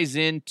of ties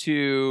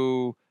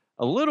into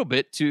a little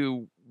bit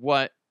to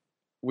what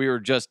we were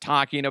just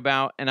talking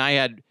about, and I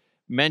had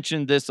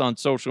mentioned this on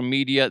social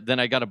media. Then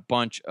I got a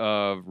bunch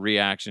of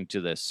reaction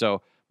to this.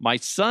 So my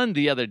son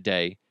the other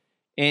day,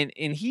 and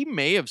he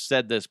may have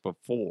said this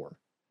before,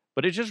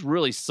 but it just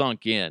really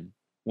sunk in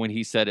when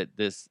he said it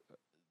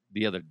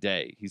the other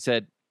day. He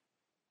said,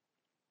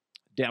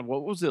 "Dad,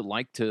 what was it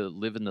like to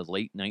live in the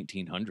late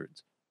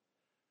 1900s?"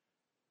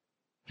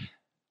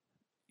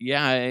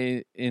 Yeah,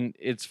 and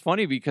it's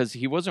funny because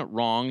he wasn't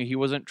wrong. He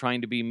wasn't trying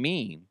to be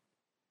mean.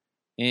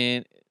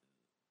 And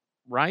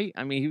right?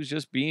 I mean, he was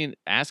just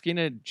asking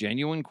a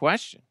genuine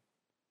question.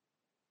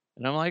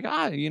 And I'm like,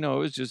 it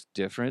was just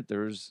different.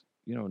 There's,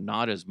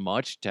 not as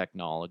much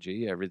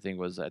technology. Everything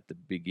was at the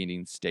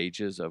beginning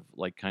stages of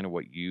like kind of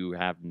what you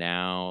have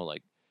now,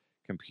 like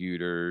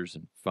computers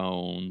and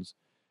phones,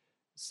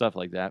 stuff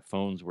like that.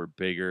 Phones were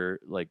bigger,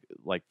 like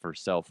for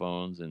cell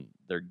phones, and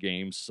their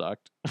games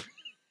sucked.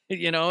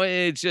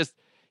 It's just,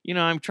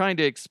 I'm trying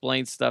to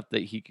explain stuff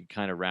that he could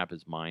kind of wrap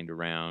his mind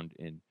around.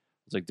 And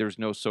it's like there's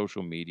no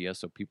social media,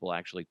 so people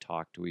actually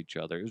talk to each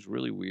other. It was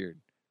really weird.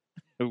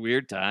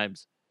 Weird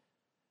times.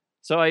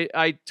 So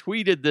I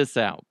tweeted this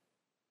out,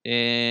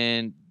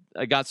 and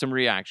I got some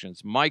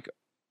reactions. Mike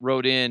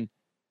wrote in,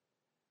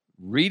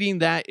 "Reading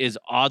that is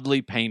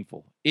oddly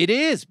painful." It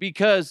is,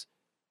 because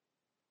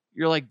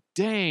you're like,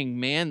 dang,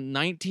 man,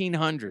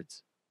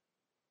 1900s.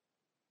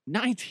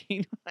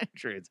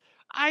 1900s.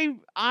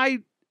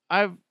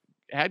 I've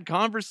had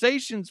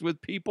conversations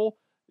with people.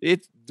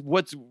 It's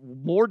what's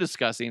more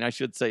disgusting, I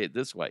should say it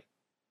this way.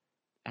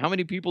 How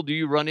many people do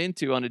you run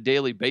into on a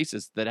daily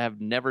basis that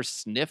have never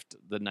sniffed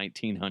the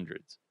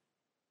 1900s?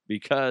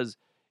 Because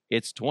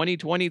it's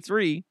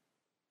 2023,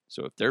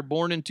 so if they're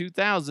born in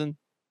 2000,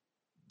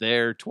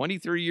 they're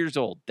 23 years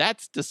old.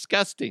 That's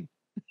disgusting.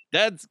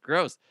 That's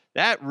gross.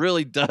 That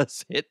really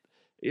does hit.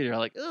 You're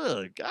like,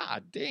 oh,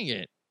 God dang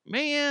it,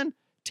 man.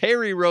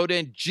 Terry wrote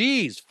in,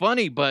 "Geez,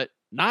 funny, but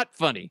not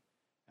funny.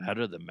 Out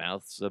of the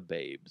mouths of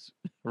babes."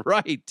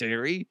 Right,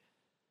 Terry.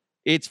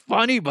 It's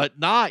funny, but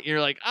not.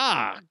 You're like,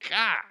 God,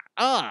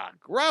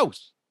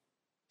 gross.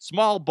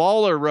 Small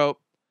Baller wrote,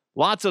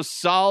 "Lots of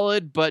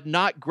solid, but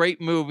not great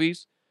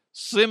movies.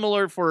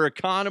 Similar for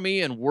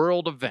economy and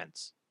world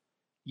events."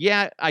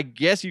 Yeah, I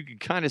guess you could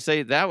kind of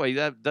say it that way.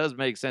 That does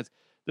make sense.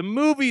 The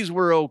movies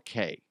were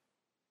okay.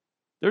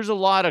 There's a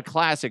lot of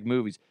classic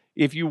movies.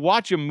 If you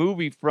watch a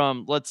movie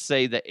from, let's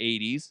say, the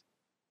 80s,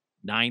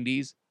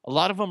 90s, a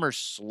lot of them are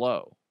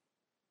slow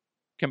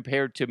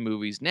compared to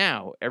movies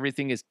now.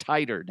 Everything is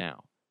tighter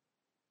now.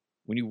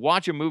 When you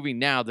watch a movie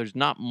now, there's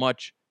not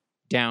much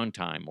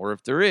downtime. Or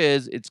if there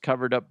is, it's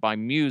covered up by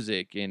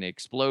music and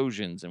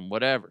explosions and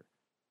whatever.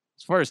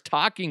 As far as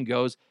talking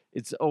goes,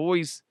 it's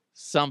always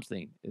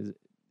something.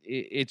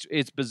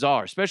 It's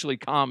bizarre, especially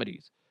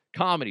comedies.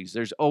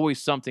 There's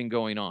always something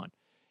going on.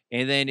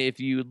 And then if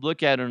you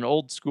look at an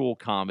old school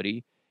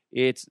comedy,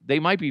 they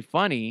might be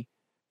funny,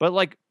 but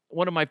like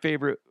one of my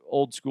favorite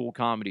old school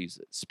comedies,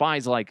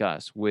 Spies Like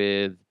Us,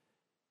 with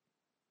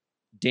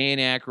Dan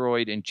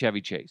Aykroyd and Chevy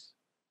Chase.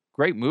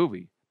 Great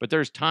movie. But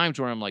there's times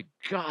where I'm like,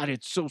 God,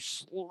 it's so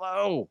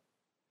slow.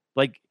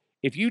 Like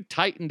if you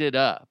tightened it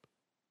up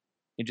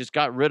and just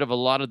got rid of a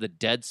lot of the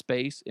dead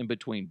space in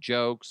between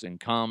jokes and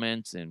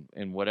comments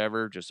and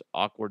whatever, just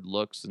awkward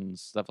looks and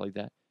stuff like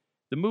that,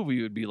 the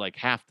movie would be like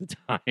half the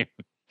time.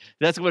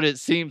 That's what it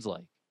seems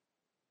like.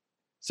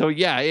 So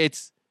yeah,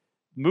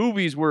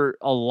 movies were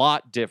a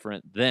lot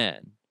different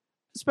then,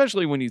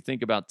 especially when you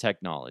think about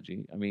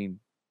technology. I mean,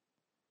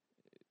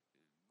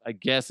 I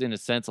guess in a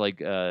sense, like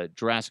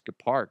Jurassic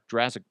Park.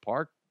 Jurassic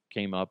Park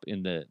came up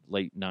in the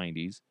late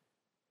 90s.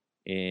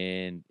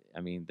 And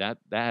I mean, that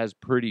has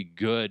pretty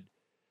good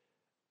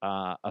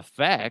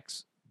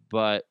effects,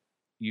 but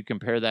you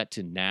compare that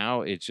to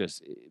now, it's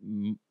just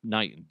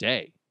night and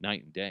day.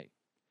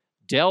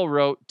 Dell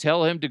wrote,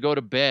 "Tell him to go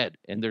to bed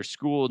and there's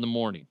school in the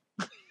morning."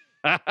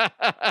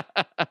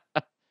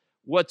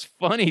 What's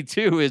funny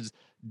too is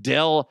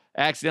Dell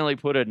accidentally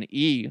put an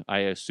E. I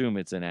assume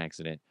it's an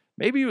accident.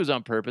 Maybe it was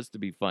on purpose to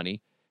be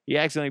funny. He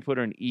accidentally put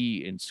an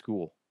E in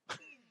school.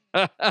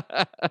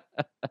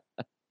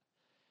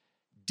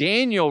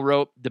 Daniel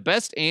wrote, "The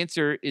best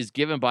answer is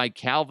given by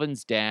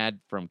Calvin's dad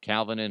from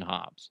Calvin and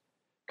Hobbes.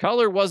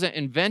 Color wasn't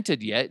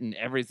invented yet and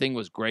everything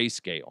was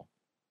grayscale."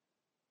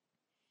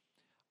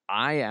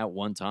 At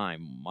one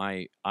time,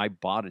 I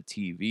bought a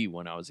TV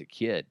when I was a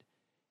kid,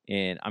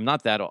 and I'm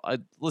not that old.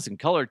 Listen,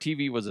 color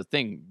TV was a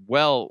thing.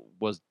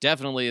 Was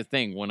definitely a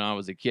thing when I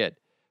was a kid,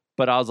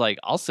 but I was like,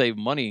 I'll save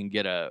money and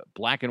get a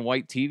black and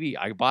white TV.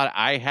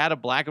 I had a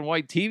black and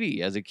white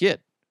TV as a kid,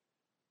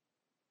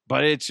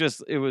 but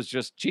it was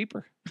just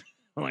cheaper.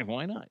 I'm like,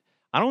 why not?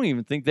 I don't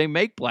even think they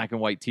make black and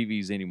white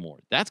TVs anymore.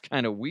 That's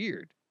kind of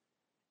weird.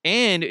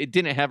 And it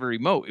didn't have a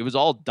remote. It was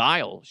all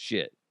dial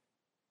shit.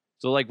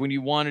 So like when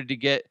you wanted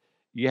to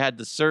you had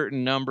the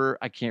certain number.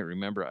 I can't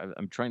remember.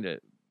 I'm trying to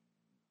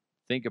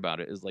think about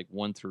it. It's like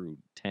 1 through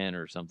 10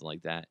 or something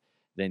like that.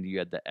 Then you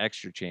had the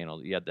extra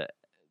channel. You had the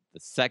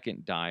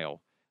second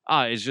dial.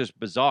 It's just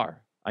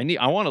bizarre.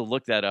 I want to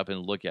look that up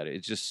and look at it.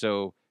 It's just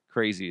so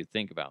crazy to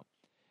think about.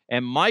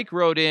 And Mike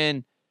wrote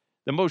in,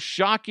 the most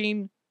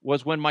shocking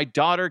was when my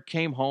daughter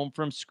came home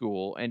from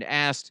school and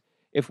asked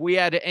if we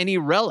had any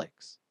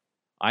relics.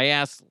 I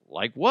asked,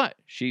 like what?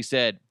 She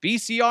said,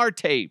 VCR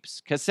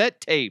tapes,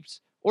 cassette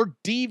tapes, or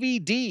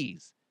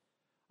DVDs.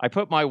 I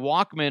put my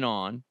Walkman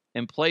on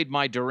and played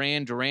my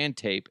Duran Duran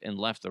tape and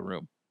left the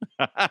room.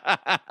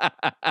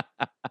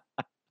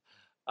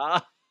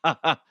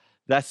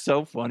 That's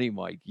so funny,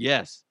 Mike.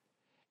 Yes.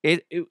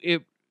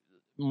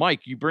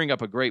 Mike, you bring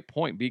up a great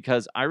point,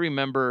 because I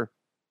remember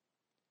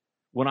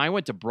when I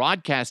went to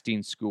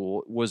broadcasting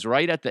school, it was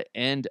right at the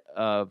end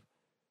of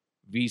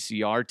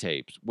VCR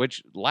tapes,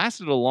 which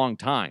lasted a long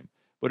time,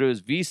 but it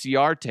was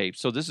VCR tapes.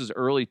 So this is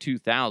early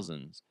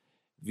 2000s.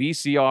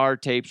 VCR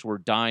tapes were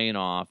dying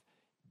off.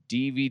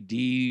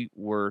 DVD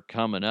were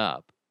coming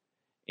up.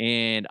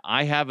 And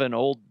I have an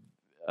old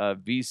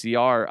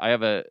VCR. I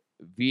have a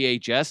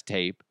VHS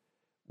tape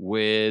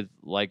with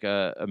like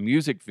a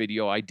music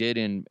video I did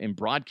in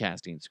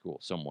broadcasting school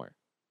somewhere.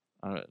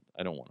 I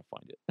don't want to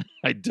find it.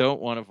 I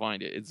don't want to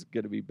find it. It's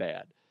going to be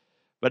bad.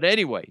 But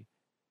anyway,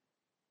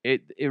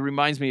 it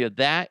reminds me of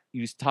that.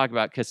 You used to talk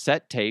about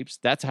cassette tapes.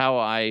 That's how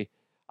I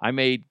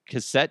made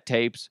cassette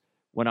tapes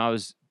when I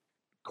was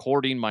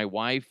courting my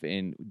wife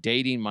and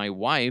dating my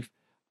wife.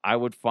 I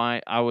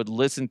would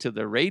listen to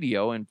the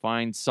radio and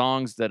find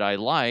songs that I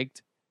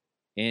liked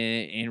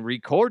and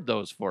record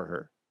those for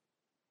her.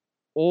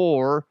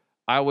 Or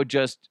I would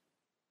just,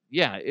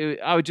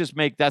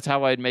 that's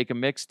how I'd make a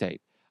mixtape.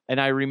 And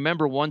I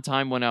remember one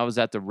time when I was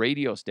at the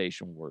radio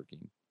station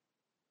working,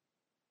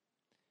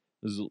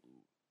 it was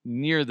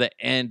near the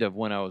end of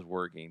when I was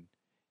working,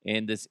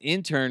 and this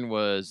intern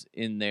was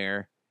in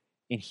there,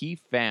 and he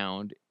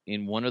found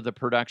in one of the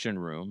production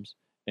rooms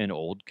an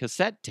old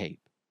cassette tape.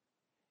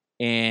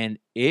 And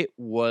it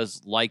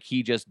was like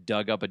he just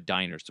dug up a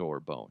dinosaur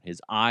bone.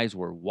 His eyes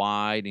were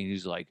wide, and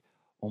he's like,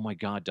 oh my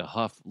God,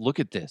 DeHuff, look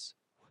at this.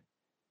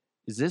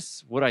 Is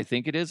this what I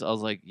think it is? I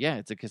was like, yeah,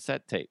 it's a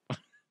cassette tape.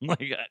 I'm like,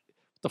 what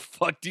the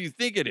fuck do you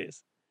think it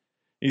is?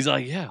 He's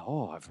like, yeah,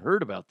 I've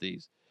heard about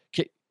these.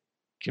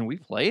 Can we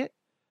play it?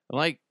 I'm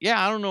like,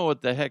 yeah, I don't know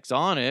what the heck's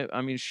on it.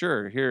 I mean,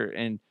 sure, here.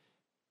 And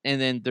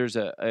then there's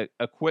a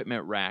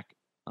equipment rack.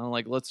 I'm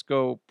like, let's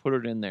go put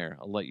it in there.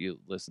 I'll let you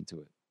listen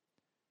to it.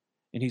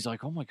 And he's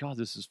like, oh my God,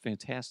 this is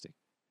fantastic.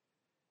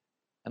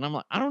 And I'm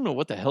like, I don't know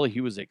what the hell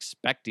he was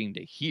expecting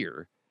to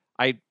hear.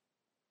 I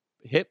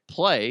hit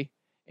play,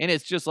 and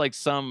it's just like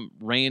some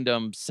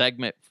random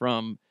segment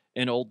from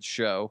an old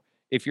show.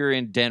 If you're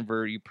in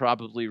Denver, you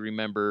probably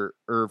remember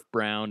Irv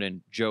Brown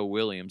and Joe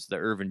Williams, the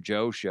Irv and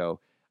Joe show.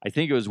 I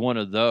think it was one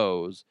of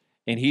those.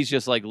 And he's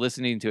just like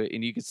listening to it,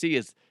 and you can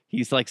see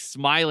he's like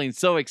smiling,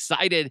 so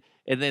excited,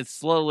 and then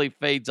slowly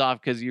fades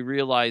off because he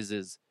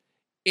realizes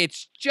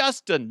it's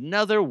just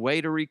another way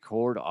to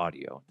record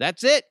audio.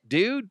 That's it,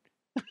 dude.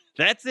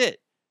 That's it.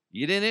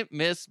 You didn't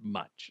miss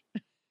much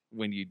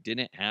when you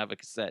didn't have a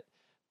cassette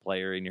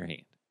player in your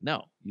hand.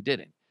 No, you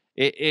didn't.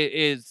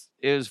 It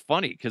was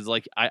funny because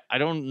like I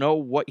don't know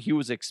what he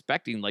was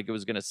expecting. Like it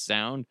was gonna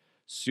sound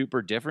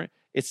super different.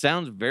 It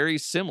sounds very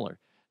similar.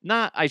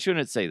 I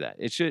shouldn't say that.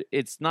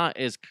 It's not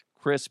as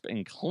crisp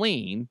and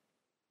clean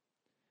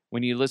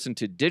when you listen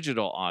to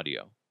digital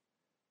audio.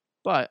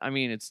 But I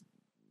mean, it's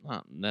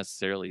not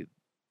necessarily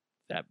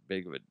that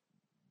big of a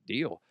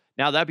deal.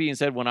 Now, that being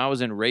said, when I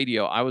was in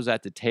radio, I was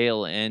at the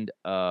tail end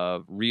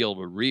of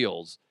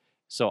reel-to-reels.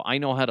 So I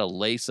know how to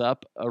lace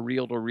up a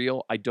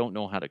reel-to-reel. I don't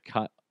know how to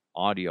cut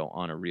audio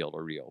on a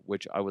reel-to-reel,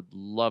 which I would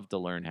love to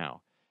learn how.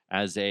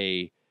 As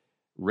a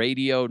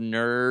radio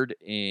nerd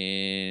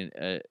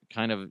and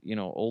kind of,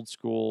 old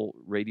school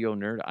radio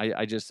nerd,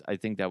 I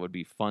think that would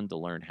be fun to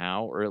learn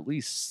how, or at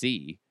least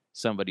see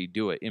somebody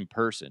do it in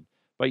person.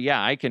 But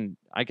yeah, I can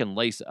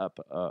lace up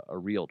a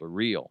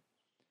reel-to-reel.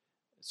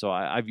 So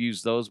I've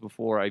used those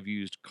before. I've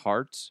used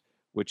carts,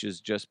 which is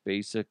just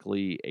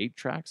basically 8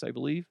 tracks, I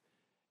believe.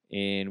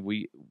 And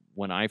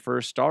when I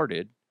first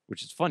started,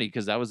 which is funny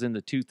because that was in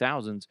the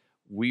 2000s,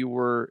 we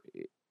were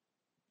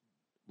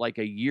like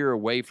a year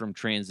away from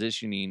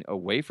transitioning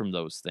away from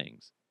those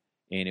things.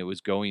 And it was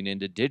going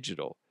into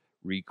digital,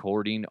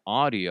 recording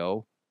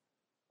audio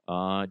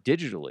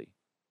digitally.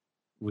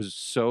 It was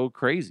so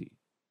crazy.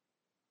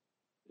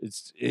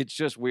 It's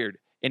just weird.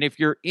 And if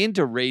you're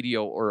into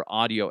radio or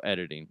audio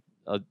editing,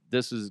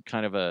 this is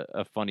kind of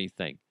a funny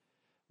thing.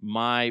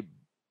 My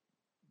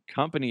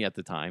company at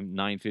the time,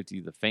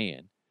 950 The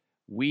Fan,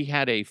 we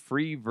had a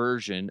free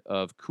version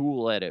of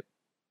Cool Edit.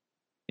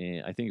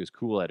 And I think it was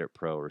Cool Edit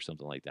Pro or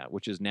something like that,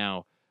 which is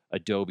now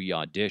Adobe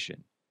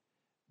Audition.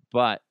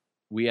 But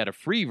we had a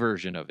free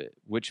version of it,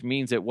 which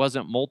means it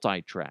wasn't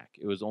multi-track.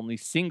 It was only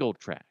single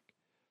track.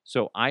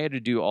 So I had to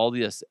do all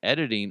this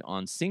editing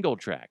on single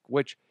track,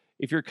 which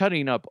if you're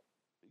cutting up,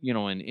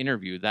 an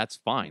interview, that's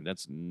fine.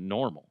 That's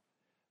normal.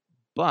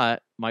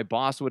 But my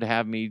boss would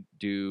have me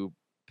do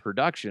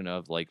production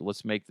of like,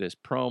 let's make this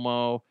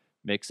promo.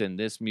 mix in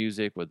this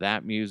music with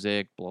that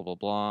music, blah, blah,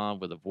 blah,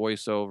 with a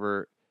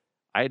voiceover.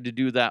 I had to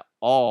do that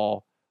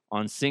all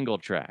on single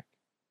track.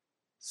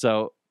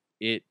 So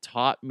it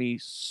taught me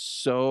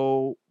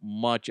so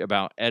much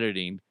about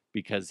editing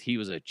because he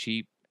was a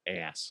cheap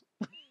ass.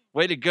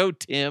 Way to go,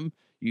 Tim,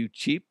 you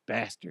cheap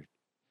bastard.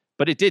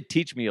 But it did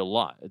teach me a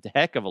lot, a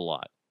heck of a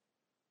lot,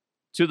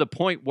 to the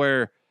point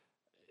where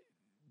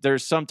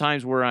there's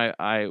sometimes where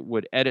I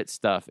would edit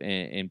stuff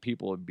and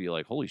people would be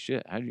like, holy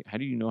shit, how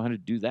do you know how to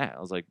do that? I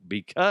was like,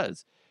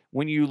 because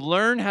when you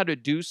learn how to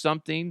do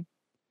something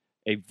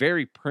a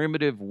very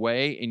primitive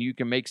way and you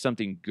can make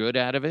something good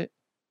out of it,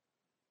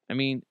 I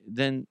mean,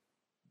 then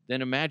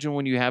imagine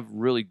when you have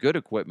really good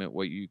equipment,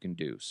 what you can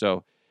do.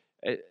 So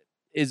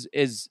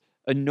as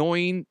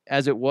annoying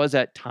as it was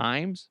at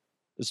times,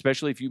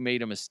 especially if you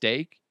made a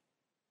mistake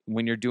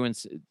when you're doing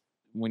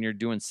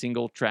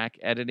single track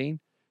editing.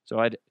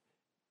 So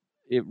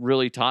it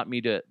really taught me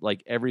to,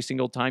 like, every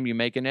single time you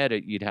make an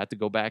edit, you'd have to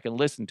go back and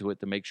listen to it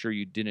to make sure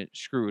you didn't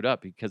screw it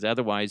up, because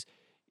otherwise,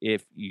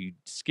 if you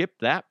skip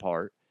that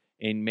part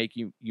and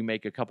you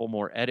make a couple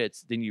more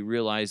edits, then you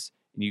realize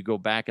and you go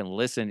back and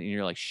listen and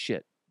you're like,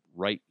 shit,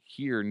 right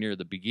here near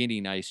the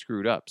beginning, I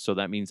screwed up. So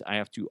that means I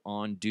have to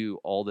undo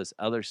all this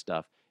other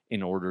stuff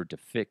in order to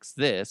fix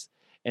this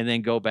and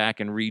then go back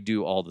and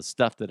redo all the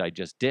stuff that I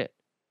just did.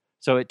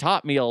 So it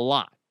taught me a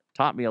lot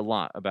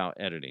about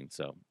editing.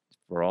 So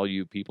for all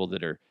you people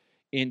that are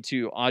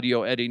into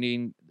audio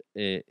editing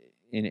in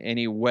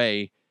any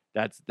way,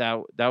 that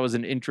was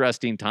an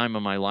interesting time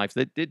in my life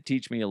that did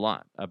teach me a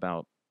lot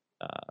about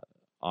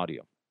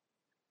audio.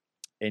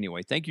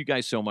 Anyway, thank you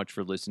guys so much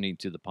for listening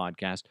to the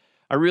podcast.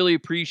 I really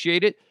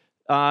appreciate it.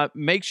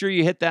 Make sure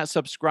you hit that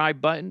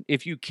subscribe button.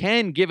 If you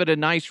can, give it a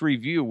nice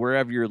review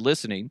wherever you're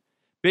listening.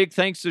 Big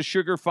thanks to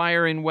Sugar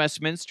Fire in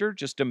Westminster,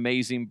 just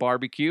amazing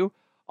barbecue.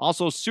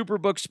 Also,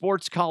 Superbook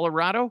Sports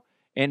Colorado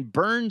and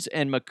Burns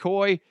and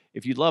McCoy.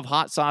 If you love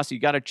hot sauce, you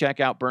got to check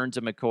out Burns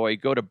and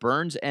McCoy. Go to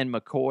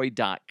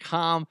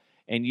burnsandmccoy.com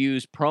and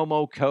use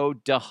promo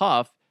code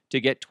DeHuff to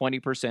get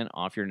 20%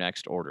 off your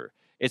next order.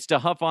 It's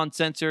DeHuff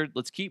Uncensored.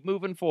 Let's keep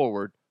moving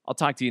forward. I'll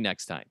talk to you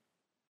next time.